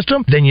gutter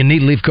system? Then you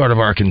need Leaf Guard of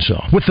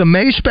Arkansas. With the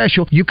May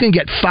special, you can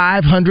get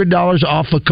 $500 off a